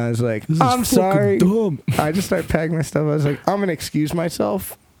 and I was like, This is I'm fucking sorry. dumb. I just started packing my stuff. I was like, I'm going to excuse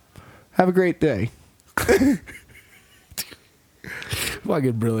myself. Have a great day.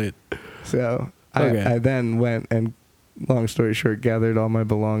 Fucking brilliant. So Okay. I then went and, long story short, gathered all my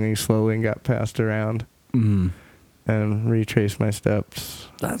belongings slowly and got passed around and retraced my steps.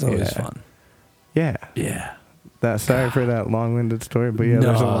 That's always Yeah. fun. Yeah. Yeah. Sorry for that long-winded story, but yeah,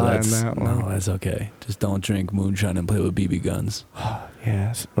 there's a lot in that one. No, that's okay. Just don't drink moonshine and play with BB guns.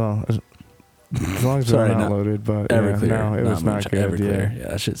 Yes. Well, as long as Sorry, they're not not loaded, but Everclear. no, it was not good. Everclear. Yeah,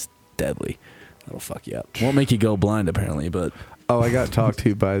 that shit's deadly. That'll fuck you up. Won't make you go blind, apparently, but... Oh, I got talked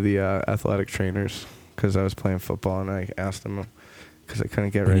to by the athletic trainers because I was playing football, and I asked them because I couldn't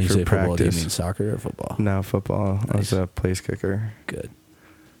get When ready you for say football, do you practice. mean soccer or football? No, football. I was Nice. a place kicker. Good.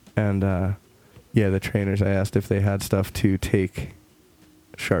 And, yeah, the trainers, I asked if they had stuff to take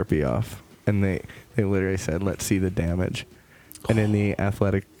Sharpie off. And they literally said, let's see the damage. And in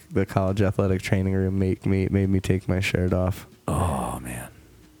the college athletic training room, made me take my shirt off Oh, man.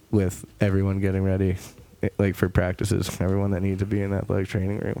 with everyone getting ready, like for practices, everyone that needed to be in that athletic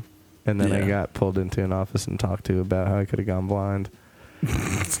training room. And then I Yeah. got pulled into an office and talked to about how I could have gone blind.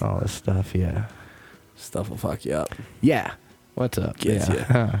 All this stuff, yeah. Stuff will fuck you up. Yeah. What's up? Gets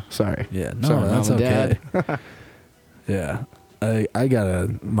yeah. Sorry. Yeah, no, Sorry, that's Mom and okay. Dad. Yeah.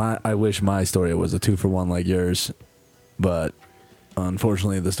 I wish my story was a 2-for-1 like yours, but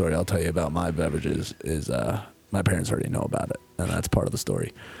unfortunately the story I'll tell you about my beverages is my parents already know about it, and that's part of the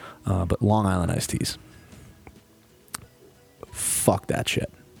story. But Long Island iced teas. Fuck that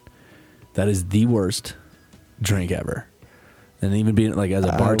shit. That is the worst drink ever. And even being like as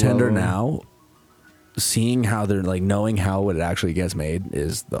a bartender now, seeing how they're like knowing how it actually gets made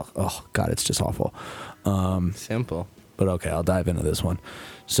is oh god, it's just awful. Simple. But okay, I'll dive into this one.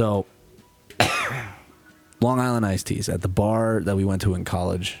 So Long Island iced teas at the bar that we went to in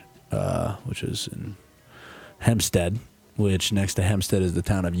college, which is in Hempstead, which next to Hempstead is the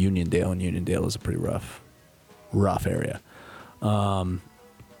town of Uniondale, and Uniondale is a pretty rough area.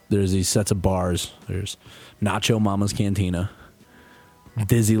 There's these sets of bars. There's Nacho Mama's Cantina,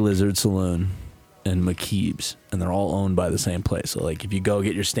 Dizzy Lizard Saloon, and McKeeb's, and they're all owned by the same place. So like if you go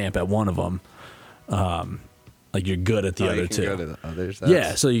get your stamp at one of them, like you're good at the other two. Go to the others.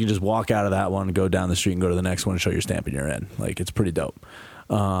 Yeah, so you can just walk out of that one, go down the street, and go to the next one, and show your stamp, and you're in. Like it's pretty dope.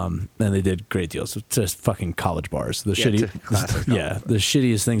 And they did great deals. It's just fucking college bars. The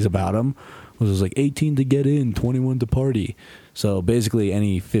shittiest things about them was it was like 18 to get in, 21 to party. So basically,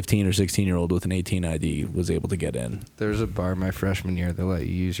 any 15 or 16-year-old with an 18 ID was able to get in. There was a bar my freshman year that let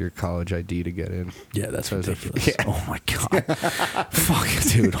you use your college ID to get in. Yeah, that's ridiculous. Oh my god, fuck,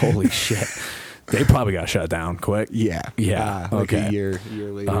 dude, holy shit. They probably got shut down quick. Yeah. Okay. A year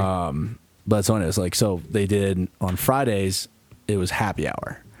later. But so anyways, like so they did on Fridays. It was happy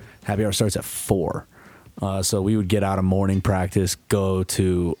hour. Happy hour starts at 4. So we would get out of morning practice, go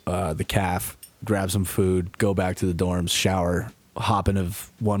to the caf, grab some food, go back to the dorms, shower, hop in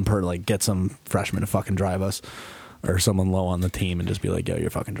of one per like get some freshman to fucking drive us, or someone low on the team, and just be like, yo, you're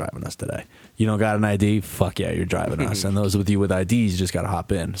fucking driving us today. You don't got an ID? Fuck yeah, you're driving us. And those with you with IDs, you just got to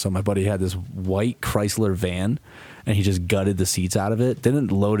hop in. So my buddy had this white Chrysler van, and he just gutted the seats out of it.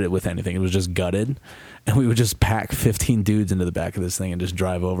 Didn't load it with anything. It was just gutted. And we would just pack 15 dudes into the back of this thing and just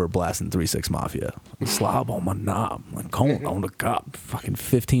drive over blasting 3-6 Mafia. Slob on my knob. Like, come on the cop. Fucking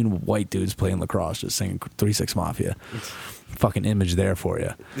 15 white dudes playing lacrosse just singing 3-6 Mafia. Fucking image there for you.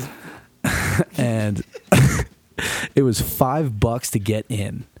 And it was $5 to get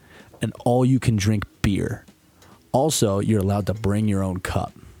in, and all you can drink beer. Also, you're allowed to bring your own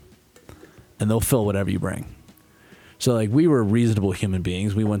cup, and they'll fill whatever you bring. So, like, we were reasonable human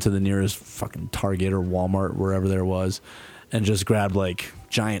beings. We went to the nearest fucking Target or Walmart, wherever there was, and just grabbed, like,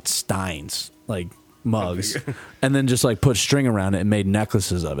 giant steins, like, mugs, and then just, like, put string around it and made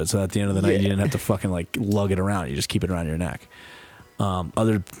necklaces of it. So at the end of the night, you didn't have to fucking, like, lug it around. You just keep it around your neck.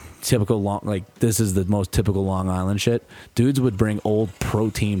 Other typical like this is the most typical Long Island shit. Dudes would bring old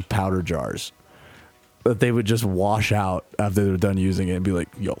protein powder jars that they would just wash out after they were done using it and be like,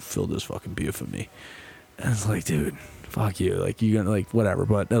 yo, fill this fucking beer for me. And it's like, dude, fuck you. Like, you gonna, like, whatever.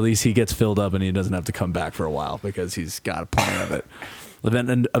 But at least he gets filled up and he doesn't have to come back for a while because he's got a plan of it.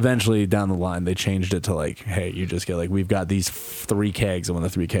 And eventually down the line, they changed it to like, hey, you just get like, we've got these 3 kegs, and when the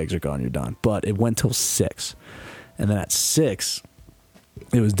 3 kegs are gone, you're done. But it went till 6. And then at 6,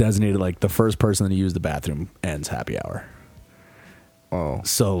 it was designated like the first person to use the bathroom ends happy hour. Oh.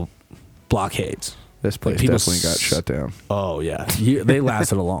 So blockades. This place definitely got shut down. Oh, yeah. They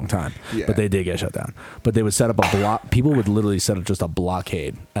lasted a long time, but they did get shut down. But they would set up a block. People would literally set up just a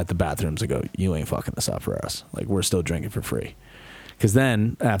blockade at the bathrooms and go, you ain't fucking this up for us. Like, we're still drinking for free. Because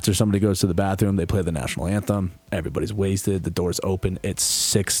then after somebody goes to the bathroom, they play the national anthem. Everybody's wasted. The doors open. It's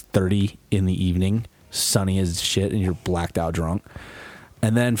 6:30 in the evening. Sunny as shit, and you're blacked out drunk.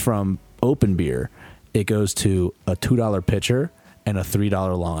 And then from open beer, it goes to a $2 pitcher and a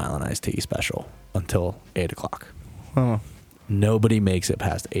 $3 Long Island iced tea special until 8 o'clock. Oh. Nobody makes it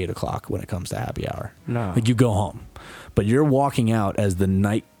past 8 o'clock when it comes to happy hour. No. Like, you go home. But you're walking out as the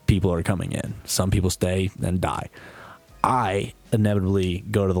night people are coming in. Some people stay and die. I inevitably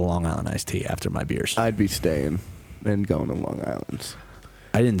go to the Long Island iced tea after my beers. I'd be staying and going to Long Island's.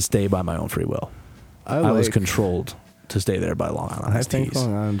 I didn't stay by my own free will. I was controlled to stay there by Long Island iced teas. I think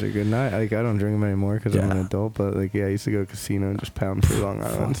Long Island's are good. Like, I don't drink them anymore because I'm an adult, but like, yeah, I used to go to casino and just pound for Long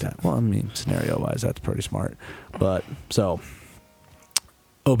Island. Well, I mean, scenario-wise, that's pretty smart. But, so,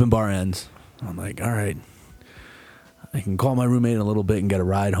 open bar ends. I'm like, all right, I can call my roommate in a little bit and get a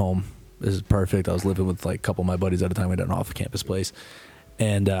ride home. This is perfect. I was living with like a couple of my buddies at a time. We had an off-campus place.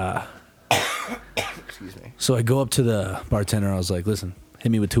 And excuse me. So I go up to the bartender. I was like, listen,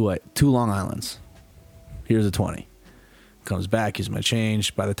 hit me with two Long Islands. Here's a 20. Comes back, gives my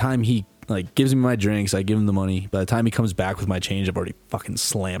change. By the time he like gives me my drinks, I give him the money. By the time he comes back with my change, I've already fucking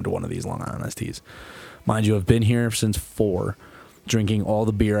slammed one of these Long Island iced teas. Mind you, I've been here since 4, drinking all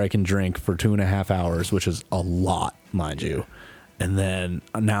the beer I can drink for 2.5 hours, which is a lot, mind you. And then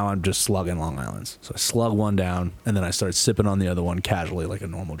now I'm just slugging Long Island's. So I slug one down, and then I start sipping on the other one casually like a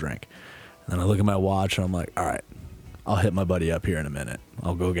normal drink. And then I look at my watch, and I'm like, all right, I'll hit my buddy up here in a minute.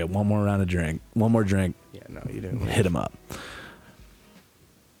 I'll go get one more drink. Yeah, no, you didn't. Hit him up.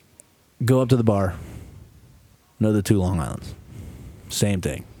 Go up to the bar. Another 2 Long Island's. Same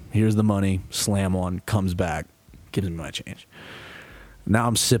thing. Here's the money. Slam one. Comes back. Gives me my change. Now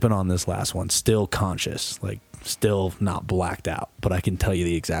I'm sipping on this last one. Still conscious. Like, still not blacked out. But I can tell you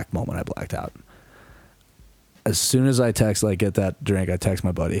the exact moment I blacked out. As soon as I text, like, get that drink, I text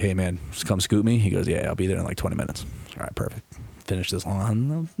my buddy, hey, man, just come scoop me. He goes, yeah, I'll be there in like 20 minutes. All right, perfect. Finish this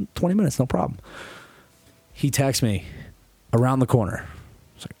long. 20 minutes, no problem. He texts me around the corner.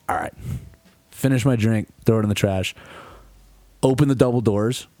 It's like, all right. Finish my drink, throw it in the trash. Open the double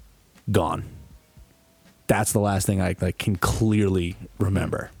doors. Gone. That's the last thing I can clearly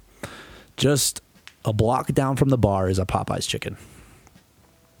remember. Just a block down from the bar is a Popeye's chicken.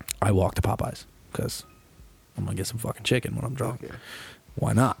 I walk to Popeye's because I'm going to get some fucking chicken when I'm drunk. Okay.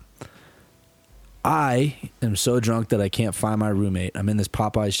 Why not? I am so drunk that I can't find my roommate. I'm in this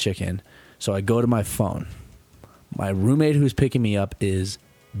Popeye's chicken. So I go to my phone. My roommate who's picking me up is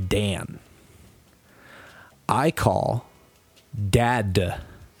Dan. I call Dad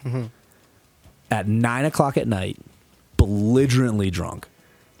at 9 o'clock at night, belligerently drunk,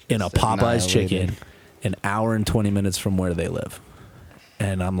 in a Popeye's chicken, an hour and 20 minutes from where they live.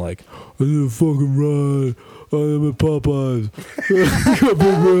 And I'm like, I need a fucking ride. I am at Popeyes. Pick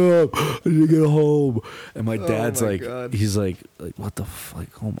me up. I need to get home. And my dad's God. He's like, what the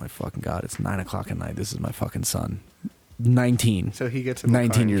oh my fucking God, it's 9 o'clock at night. This is my fucking son. 19. So he gets in the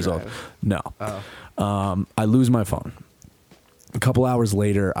 19 car years and old. drives. No. Oh. I lose my phone. A couple hours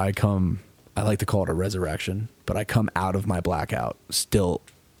later, I like to call it a resurrection, but I come out of my blackout still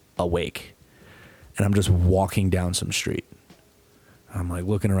awake. And I'm just walking down some street. I'm like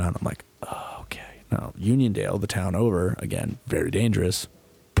looking around. I'm like, oh, okay. Now, Uniondale, the town over, again, very dangerous,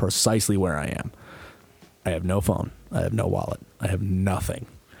 precisely where I am. I have no phone. I have no wallet. I have nothing.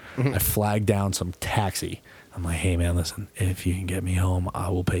 I flag down some taxi. I'm like, hey, man, listen, if you can get me home, I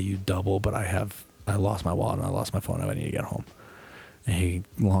will pay you double, but I lost my wallet and I lost my phone. I need to get home. And hey,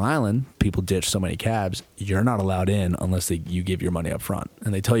 Long Island, people ditch so many cabs. You're not allowed in unless you give your money up front.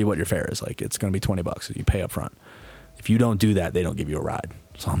 And they tell you what your fare is. Like, it's going to be $20 if you pay up front. If you don't do that, they don't give you a ride.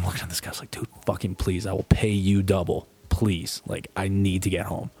 So I'm looking at this guy, I was like, dude, fucking please, I will pay you double. Please. Like, I need to get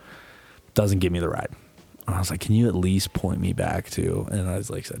home. Doesn't give me the ride. And I was like, can you at least point me back to, and I was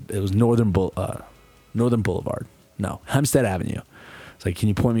like, said it was Northern Boulevard. No, Hempstead Avenue. It's like, can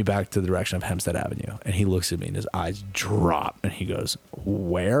you point me back to the direction of Hempstead Avenue? And he looks at me and his eyes drop and he goes,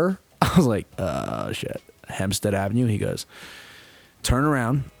 where? I was like, shit, Hempstead Avenue? He goes, turn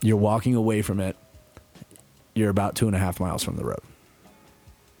around. You're walking away from it. You're about 2.5 miles from the road.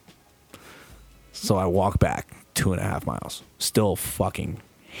 So I walk back 2.5 miles, still fucking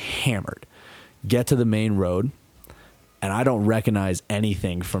hammered. Get to the main road, and I don't recognize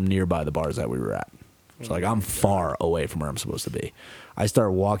anything from nearby the bars that we were at. So, like, I'm far away from where I'm supposed to be. I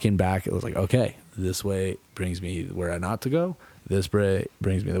start walking back. It was like, okay, this way brings me where I not to go. This way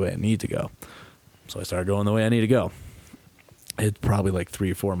brings me the way I need to go. So I started going the way I need to go. It's probably like 3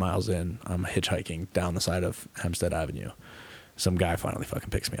 or 4 miles in. I'm hitchhiking down the side of Hempstead Avenue. Some guy finally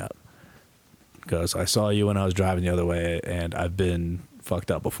fucking picks me up. Goes, I saw you when I was driving the other way, and I've been fucked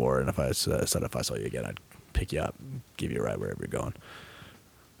up before. And if I said if I saw you again, I'd pick you up, give you a ride wherever you're going.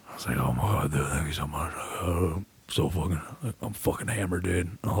 I was like, oh my God, dude, thank you so much. I'm fucking hammered,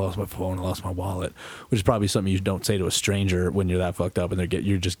 dude. I lost my phone, I lost my wallet, which is probably something you don't say to a stranger when you're that fucked up and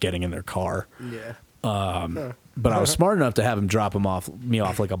you're just getting in their car. Yeah. But I was smart enough to have him drop me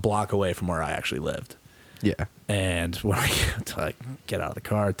off like a block away from where I actually lived. Yeah. And when I get out of the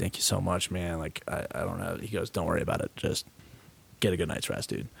car, thank you so much, man. Like, I don't know. He goes, don't worry about it. Just get a good night's rest,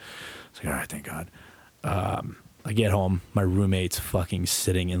 dude. I was like, all right, thank God. I get home. My roommate's fucking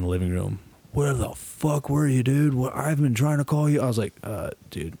sitting in the living room. Where the fuck were you, dude? I've been trying to call you. I was like,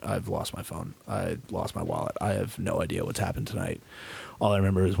 dude, I've lost my phone. I lost my wallet. I have no idea what's happened tonight. All I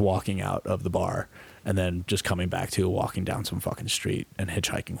remember is walking out of the bar and then just coming back to walking down some fucking street and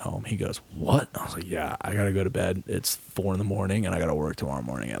hitchhiking home. He goes, what? I was like, yeah, I got to go to bed. It's 4 a.m. and I got to work tomorrow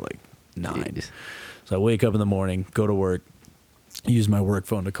morning at like 9. Jeez. So I wake up in the morning, go to work, use my work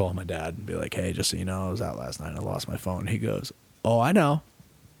phone to call my dad and be like, hey, just so you know, I was out last night. I lost my phone. He goes, oh, I know.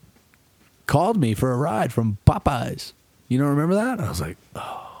 Called me for a ride from Popeyes. You don't remember that? I was like,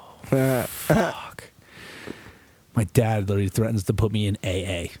 oh, fuck. My dad literally threatens to put me in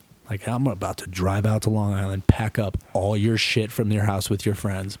AA. Like, I'm about to drive out to Long Island, pack up all your shit from your house with your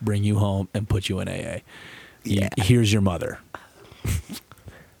friends, bring you home, and put you in AA. Yeah. Here's your mother.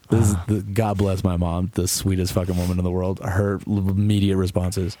 God bless my mom, the sweetest fucking woman in the world. Her immediate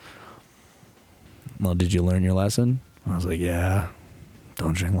response is, well, did you learn your lesson? I was like, yeah.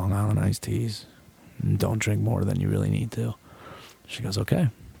 Don't drink Long Island iced teas. Don't drink more than you really need to. She goes, okay.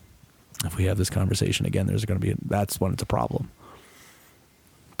 If we have this conversation again, that's when it's a problem.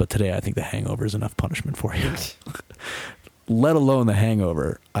 But today I think the hangover is enough punishment for you. Let alone the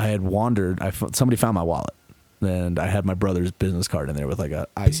hangover. I had wandered. Somebody found my wallet. And I had my brother's business card in there with like a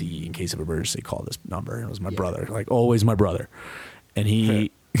ICE in case of emergency, call this number. And it was my brother, like always my brother. And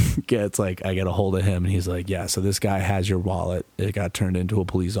he gets like, I get a hold of him and he's like, yeah, so this guy has your wallet. It got turned into a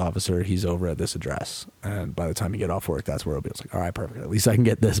police officer. He's over at this address. And by the time you get off work, that's where it'll be. I was like, all right, perfect. At least I can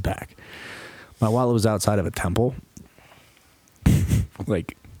get this back. My wallet was outside of a temple.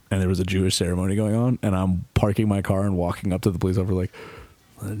 Like, and there was a Jewish ceremony going on. And I'm parking my car and walking up to the police officer like,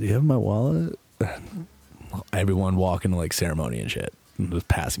 do you have my wallet? Everyone walking to like ceremony and shit. And was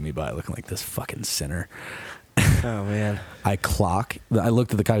passing me by looking like this fucking sinner. Oh man! I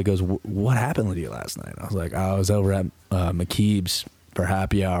looked at the guy who goes, what happened with you last night? I was like, I was over at McKeeb's for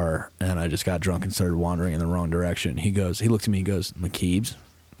happy hour and I just got drunk and started wandering in the wrong direction. He looks at me and goes, McKeeb's?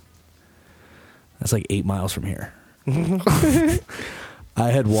 That's like 8 miles from here.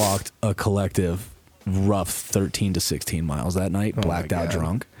 I had walked a collective rough 13 to 16 miles that night, blacked out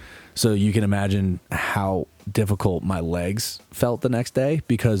drunk. So you can imagine how difficult my legs felt the next day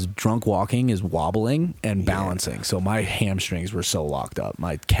because drunk walking is wobbling and balancing. Yeah. So my hamstrings were so locked up.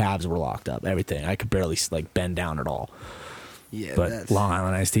 My calves were locked up. Everything. I could barely like bend down at all. Yeah, but Long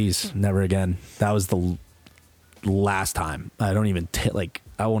Island iced teas, never again. That was the last time. I don't even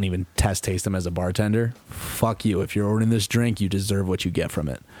I won't even taste them as a bartender. Fuck you. If you're ordering this drink, you deserve what you get from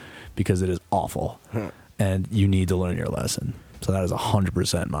it because it is awful. And you need to learn your lesson. So that is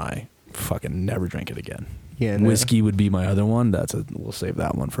 100% my fucking never drink it again. Yeah, no. Whiskey would be my other one. We'll save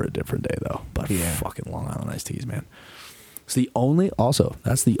that one for a different day though. But fucking Long Island iced teas, man. It's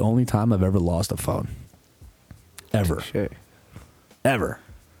that's the only time I've ever lost a phone. Ever. Shit. Ever.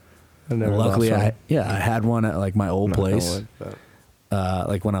 I've never Luckily, lost one. I had one at like my old place.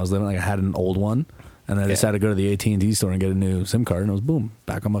 Like when I was living, like I had an old one. And I just had to go to the AT&T store and get a new SIM card, and it was boom,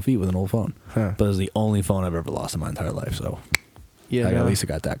 back on my feet with an old phone. But it was the only phone I've ever lost in my entire life, so at least I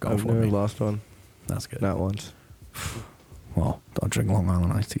got that going for me. I've never lost one. That's good. Not once. Well, don't drink Long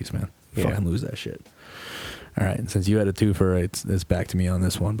Island iced teas, man. Fucking lose that shit. All right, and since you had a twofer, it's back to me on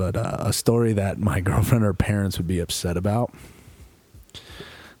this one, but a story that my girlfriend or parents would be upset about.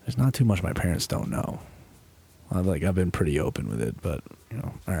 There's not too much my parents don't know. I've been pretty open with it, but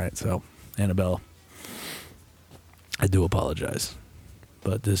all right. So Annabelle, I do apologize,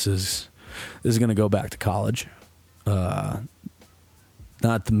 but this is going to go back to college.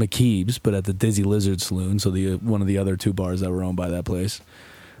 Not the McKeeb's, but at the Dizzy Lizard Saloon. So one of the other two bars that were owned by that place.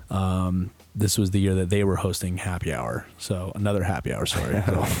 This was the year that they were hosting happy hour. So another happy hour story.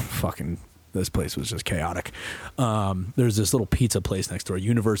 So fucking this place was just chaotic. There's this little pizza place next door,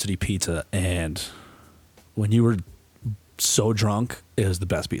 University Pizza, and when you were so drunk, it was the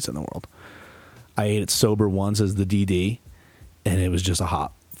best pizza in the world. I ate it sober once as the DD, and it was just a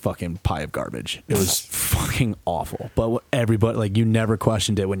hot fucking pie of garbage. It was fucking awful. But everybody, like, you never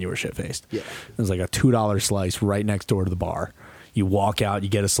questioned it when you were shit-faced. Yeah. It was like a $2 slice right next door to the bar. You walk out, you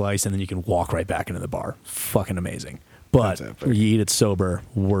get a slice, and then you can walk right back into the bar. Fucking amazing. But you eat it sober,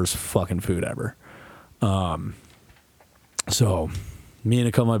 worst fucking food ever. So me and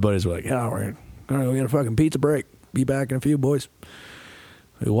a couple of my buddies were like, yeah, we're gonna go get a fucking pizza break. Be back in a few, boys.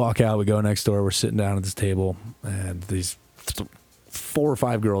 We walk out, we go next door, we're sitting down at this table, and these 4 or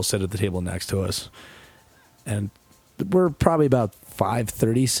 5 girls sit at the table next to us. And we're probably about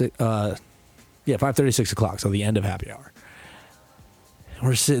 5:36, 5:36 o'clock, so the end of happy hour.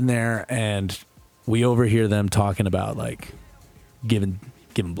 We're sitting there, and we overhear them talking about, like, giving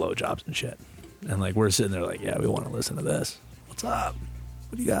blowjobs and shit. And, like, we're sitting there like, yeah, we want to listen to this. What's up?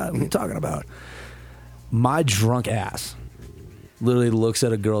 What do you got? What are you talking about? My drunk ass literally looks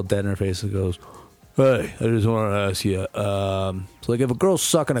at a girl dead in her face and goes, hey, I just want to ask you, so, like, if a girl's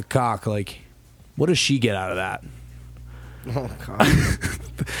sucking a cock, like, what does she get out of that? Oh, God.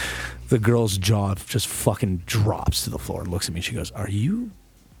 The girl's jaw just fucking drops to the floor and looks at me. She goes, are you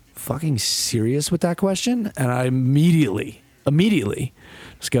fucking serious with that question? And I immediately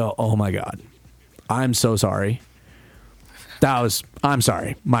just go, oh, my God. I'm so sorry. I'm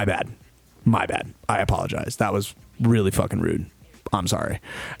sorry. My bad. I apologize. That was really fucking rude. I'm sorry.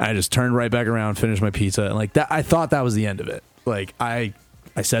 And I just turned right back around, finished my pizza, and like that, I thought that was the end of it. Like I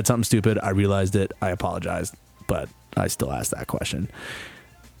said something stupid. I realized it. I apologized, but I still asked that question.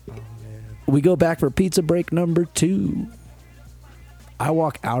 Oh, man. We go back for pizza break number 2. I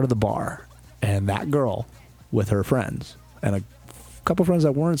walk out of the bar, and that girl with her friends and a couple friends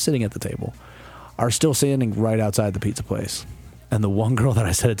that weren't sitting at the table are still standing right outside the pizza place. And the one girl that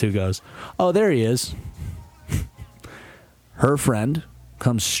I said it to goes, "Oh, there he is." Her friend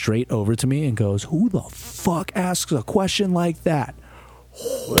comes straight over to me and goes, "Who the fuck asks a question like that?"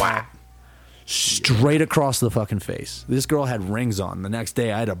 Whack. Straight across the fucking face. This girl had rings on. The next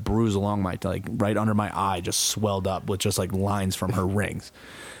day I had a bruise along my, like, right under my eye, just swelled up with just like lines from her rings.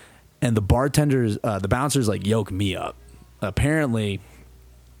 And the bartenders, the bouncers, like, yoke me up. Apparently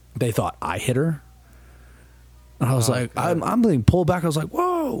they thought I hit her. And I was like, I'm being pulled back. I was like,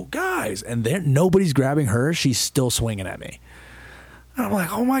 "Whoa, guys." And nobody's grabbing her. She's still swinging at me. And I'm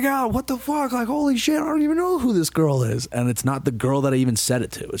like, "Oh my God, what the fuck? Like, holy shit, I don't even know who this girl is." And it's not the girl that I even said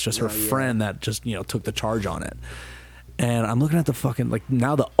it to. It's just her friend that just, took the charge on it. And I'm looking at the fucking, like,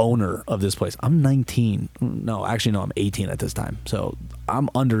 now the owner of this place. I'm 19. No, actually, no, I'm 18 at this time. So I'm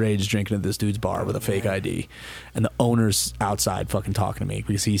underage drinking at this dude's bar with a fake ID. And the owner's outside fucking talking to me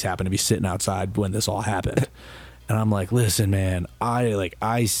because he's happened to be sitting outside when this all happened. And I'm like, "Listen, man, I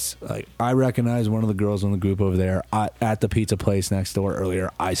recognize one of the girls in the group over there at the pizza place next door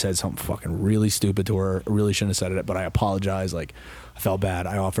earlier. I said something fucking really stupid to her. I really shouldn't have said it, but I apologize. Like, I felt bad.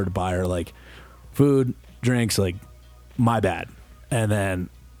 I offered to buy her, like, food, drinks, like, my bad." And then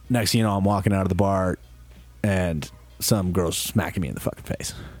next thing you know, I'm walking out of the bar and some girl's smacking me in the fucking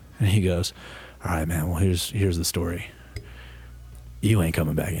face. And he goes, "All right, man, well, here's the story. You ain't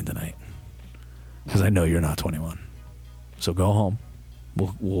coming back in tonight. Because I know you're not 21. So go home.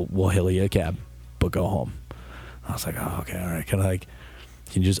 We'll hail you a cab, but go home." I was like, "Oh, okay, all right.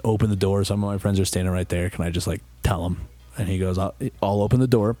 Can you just open the door? Some of my friends are standing right there. Can I just, like, tell them?" And he goes, I'll open the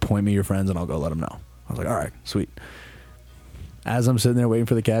door, point me your friends, and I'll go let them know." I was like, "All right, sweet." As I'm sitting there waiting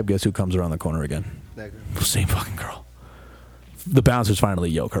for the cab, guess who comes around the corner again? That girl. Same fucking girl. The bouncers finally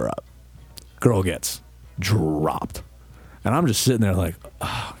yoke her up. Girl gets dropped. And I'm just sitting there like,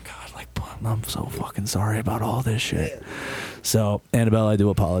 "Oh, God. I'm so fucking sorry about all this shit." So, Annabelle, I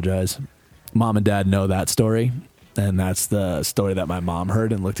do apologize. Mom and Dad know that story, and that's the story that my mom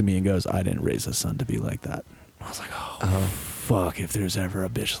heard and looked at me and goes, "I didn't raise a son to be like that." I was like, oh. Fuck, if there's ever a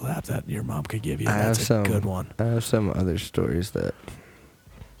bitch slap that your mom could give you, that's a good one. I have some other stories that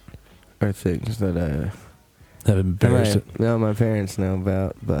are things that have embarrassed my parents know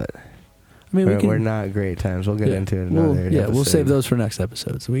about, but I mean, we're not great times. We'll get into it another episode. We'll save those for next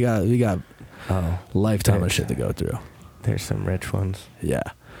episodes. We got lifetime of shit to go through. There's some rich ones. Yeah.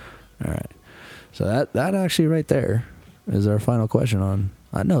 All right. So that actually right there is our final question on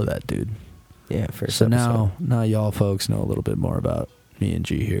I Know That Dude. Yeah, first so episode. now y'all folks know a little bit more about me and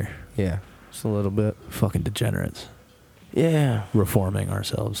G here. Yeah, just a little bit. Fucking degenerates. Yeah. Reforming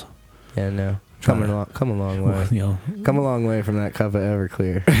ourselves. Yeah, no. Come a long way. Come a long way from that cup of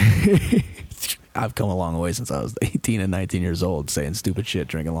Everclear. I've come a long way since I was 18 and 19 years old, saying stupid shit,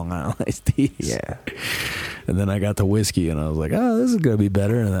 drinking Long Island iced teas. Yeah. And then I got to whiskey, and I was like, "Oh, this is going to be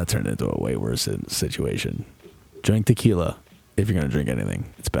better." And that turned into a way worse situation. Drink tequila. If you're going to drink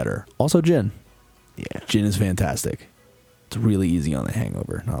anything, it's better. Also, gin. Yeah. Gin is fantastic. It's really easy on the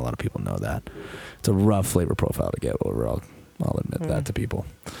hangover. Not a lot of people know that. It's a rough flavor profile to get over. I'll admit that to people.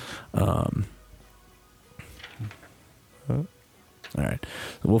 All right.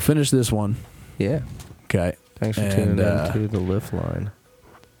 So we'll finish this one. Yeah. Okay. Thanks for tuning in to the Lift Line.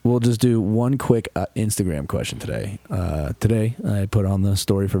 We'll just do one quick Instagram question today. Today, I put on the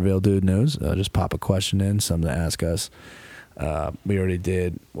Story for Veil Dude News. Just pop a question in, something to ask us. We already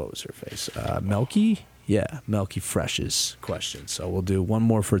did, what was her face? Melky? Yeah, Melky Fresh's question. So we'll do one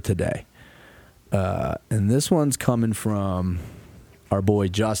more for today. And this one's coming from our boy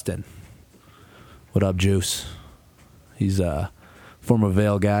Justin. What up, Juice? He's a former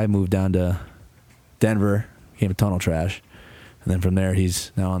Vail guy, moved down to Denver, became a tunnel trash. And then from there,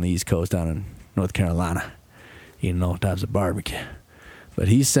 he's now on the East Coast down in North Carolina, eating all types of barbecue. But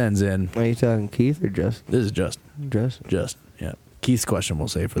he sends in... Are you talking Keith or Justin? This is Justin. Justin, yeah. Keith's question we'll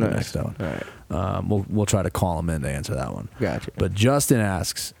save for the next one. All right. We'll try to call him in to answer that one. Gotcha. But Justin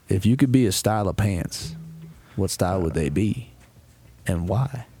asks, if you could be a style of pants, what style would they be, and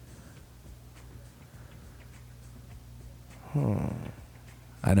why?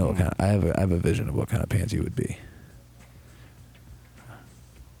 I know what kind of, I have a vision of what kind of pants you would be.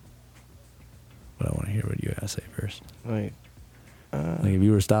 But I want to hear what you gotta say first. Like if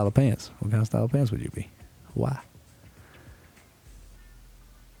you were a style of pants, what kind of style of pants would you be? Why?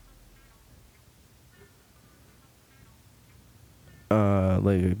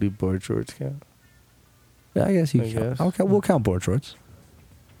 Like a deep board shorts count? Yeah, I guess you can. Okay, we'll count board shorts.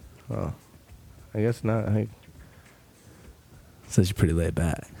 Oh, I guess not. Says you're pretty laid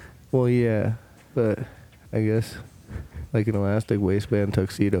back. Well, yeah, but I guess like an elastic waistband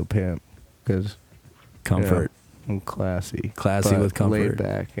tuxedo pant because Comfort. I'm classy. Classy but with comfort. Laid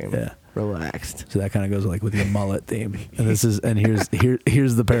back and Yeah. relaxed. So that kind of goes like with your mullet theme. And here's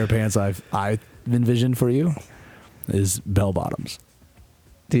the pair of pants I've envisioned for you is bell bottoms.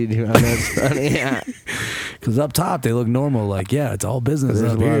 Dude, you know, that's funny. Yeah. Because up top they look normal, like it's all business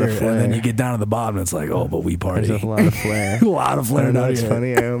There's up a lot here, of flair. and then you get down to the bottom, it's like, oh, but we party. There's a lot of flair. A lot of flair I know down it's here.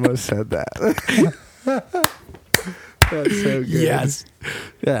 funny. I almost said that. That's so good. Yes.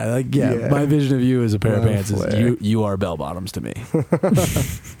 Yeah, Yeah. my vision of you as a pair of Lot of pants is flair. you are bell bottoms to me.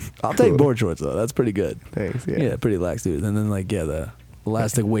 I'll take board shorts though. That's pretty good. Thanks. Yeah, pretty lax, dude. And then the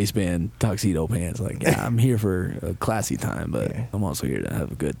elastic waistband tuxedo pants. Like, I'm here for a classy time, but I'm also here to have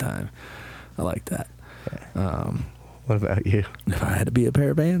a good time. I like that. What about you? If I had to be a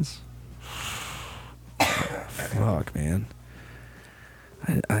pair of pants, fuck, man.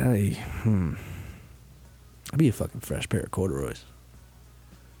 I'd be a fucking fresh pair of corduroys.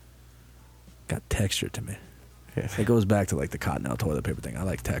 Got texture to me. Yeah. It goes back to like the Cottonelle toilet paper thing. I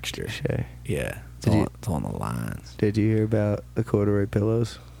like texture. Shay. Yeah, it's all on the lines. Did you hear about the corduroy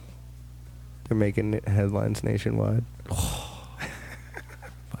pillows? They're making headlines nationwide.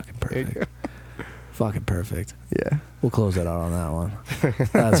 Fucking perfect. Fucking perfect. Yeah. We'll close that out on that one.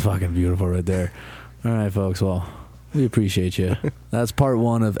 That's fucking beautiful right there. All right, folks. Well, we appreciate you. That's part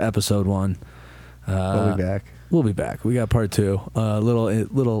 1 of episode 1. We'll be back. We'll be back. We got part 2.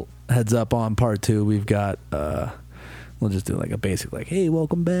 Little heads up on part 2. We've got. We'll just do like a basic, like, hey,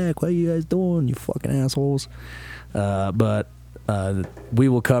 welcome back. What are you guys doing? You fucking assholes. But we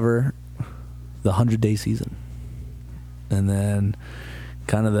will cover the 100-day season, and then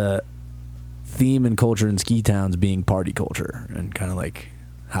kind of the theme and culture in ski towns being party culture, and kind of like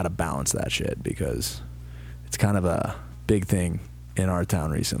how to balance that shit, because it's kind of a big thing in our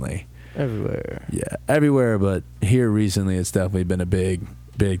town recently. Everywhere. Yeah, everywhere, but here recently it's definitely been a big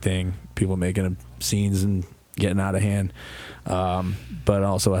thing. People making scenes and getting out of hand, but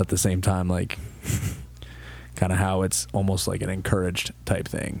also at the same time, like kind of how it's almost like an encouraged type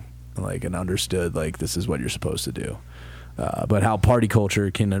thing, like an understood, like this is what you're supposed to do. But how party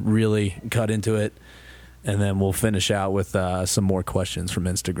culture can really cut into it. And then we'll finish out with some more questions from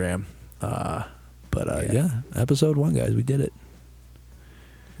Instagram. Yeah, episode 1, guys. We did it.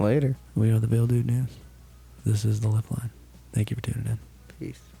 Later. We are the Veil Dude News. This is the Lift Line. Thank you for tuning in.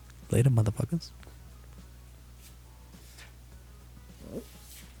 Peace. Later, motherfuckers.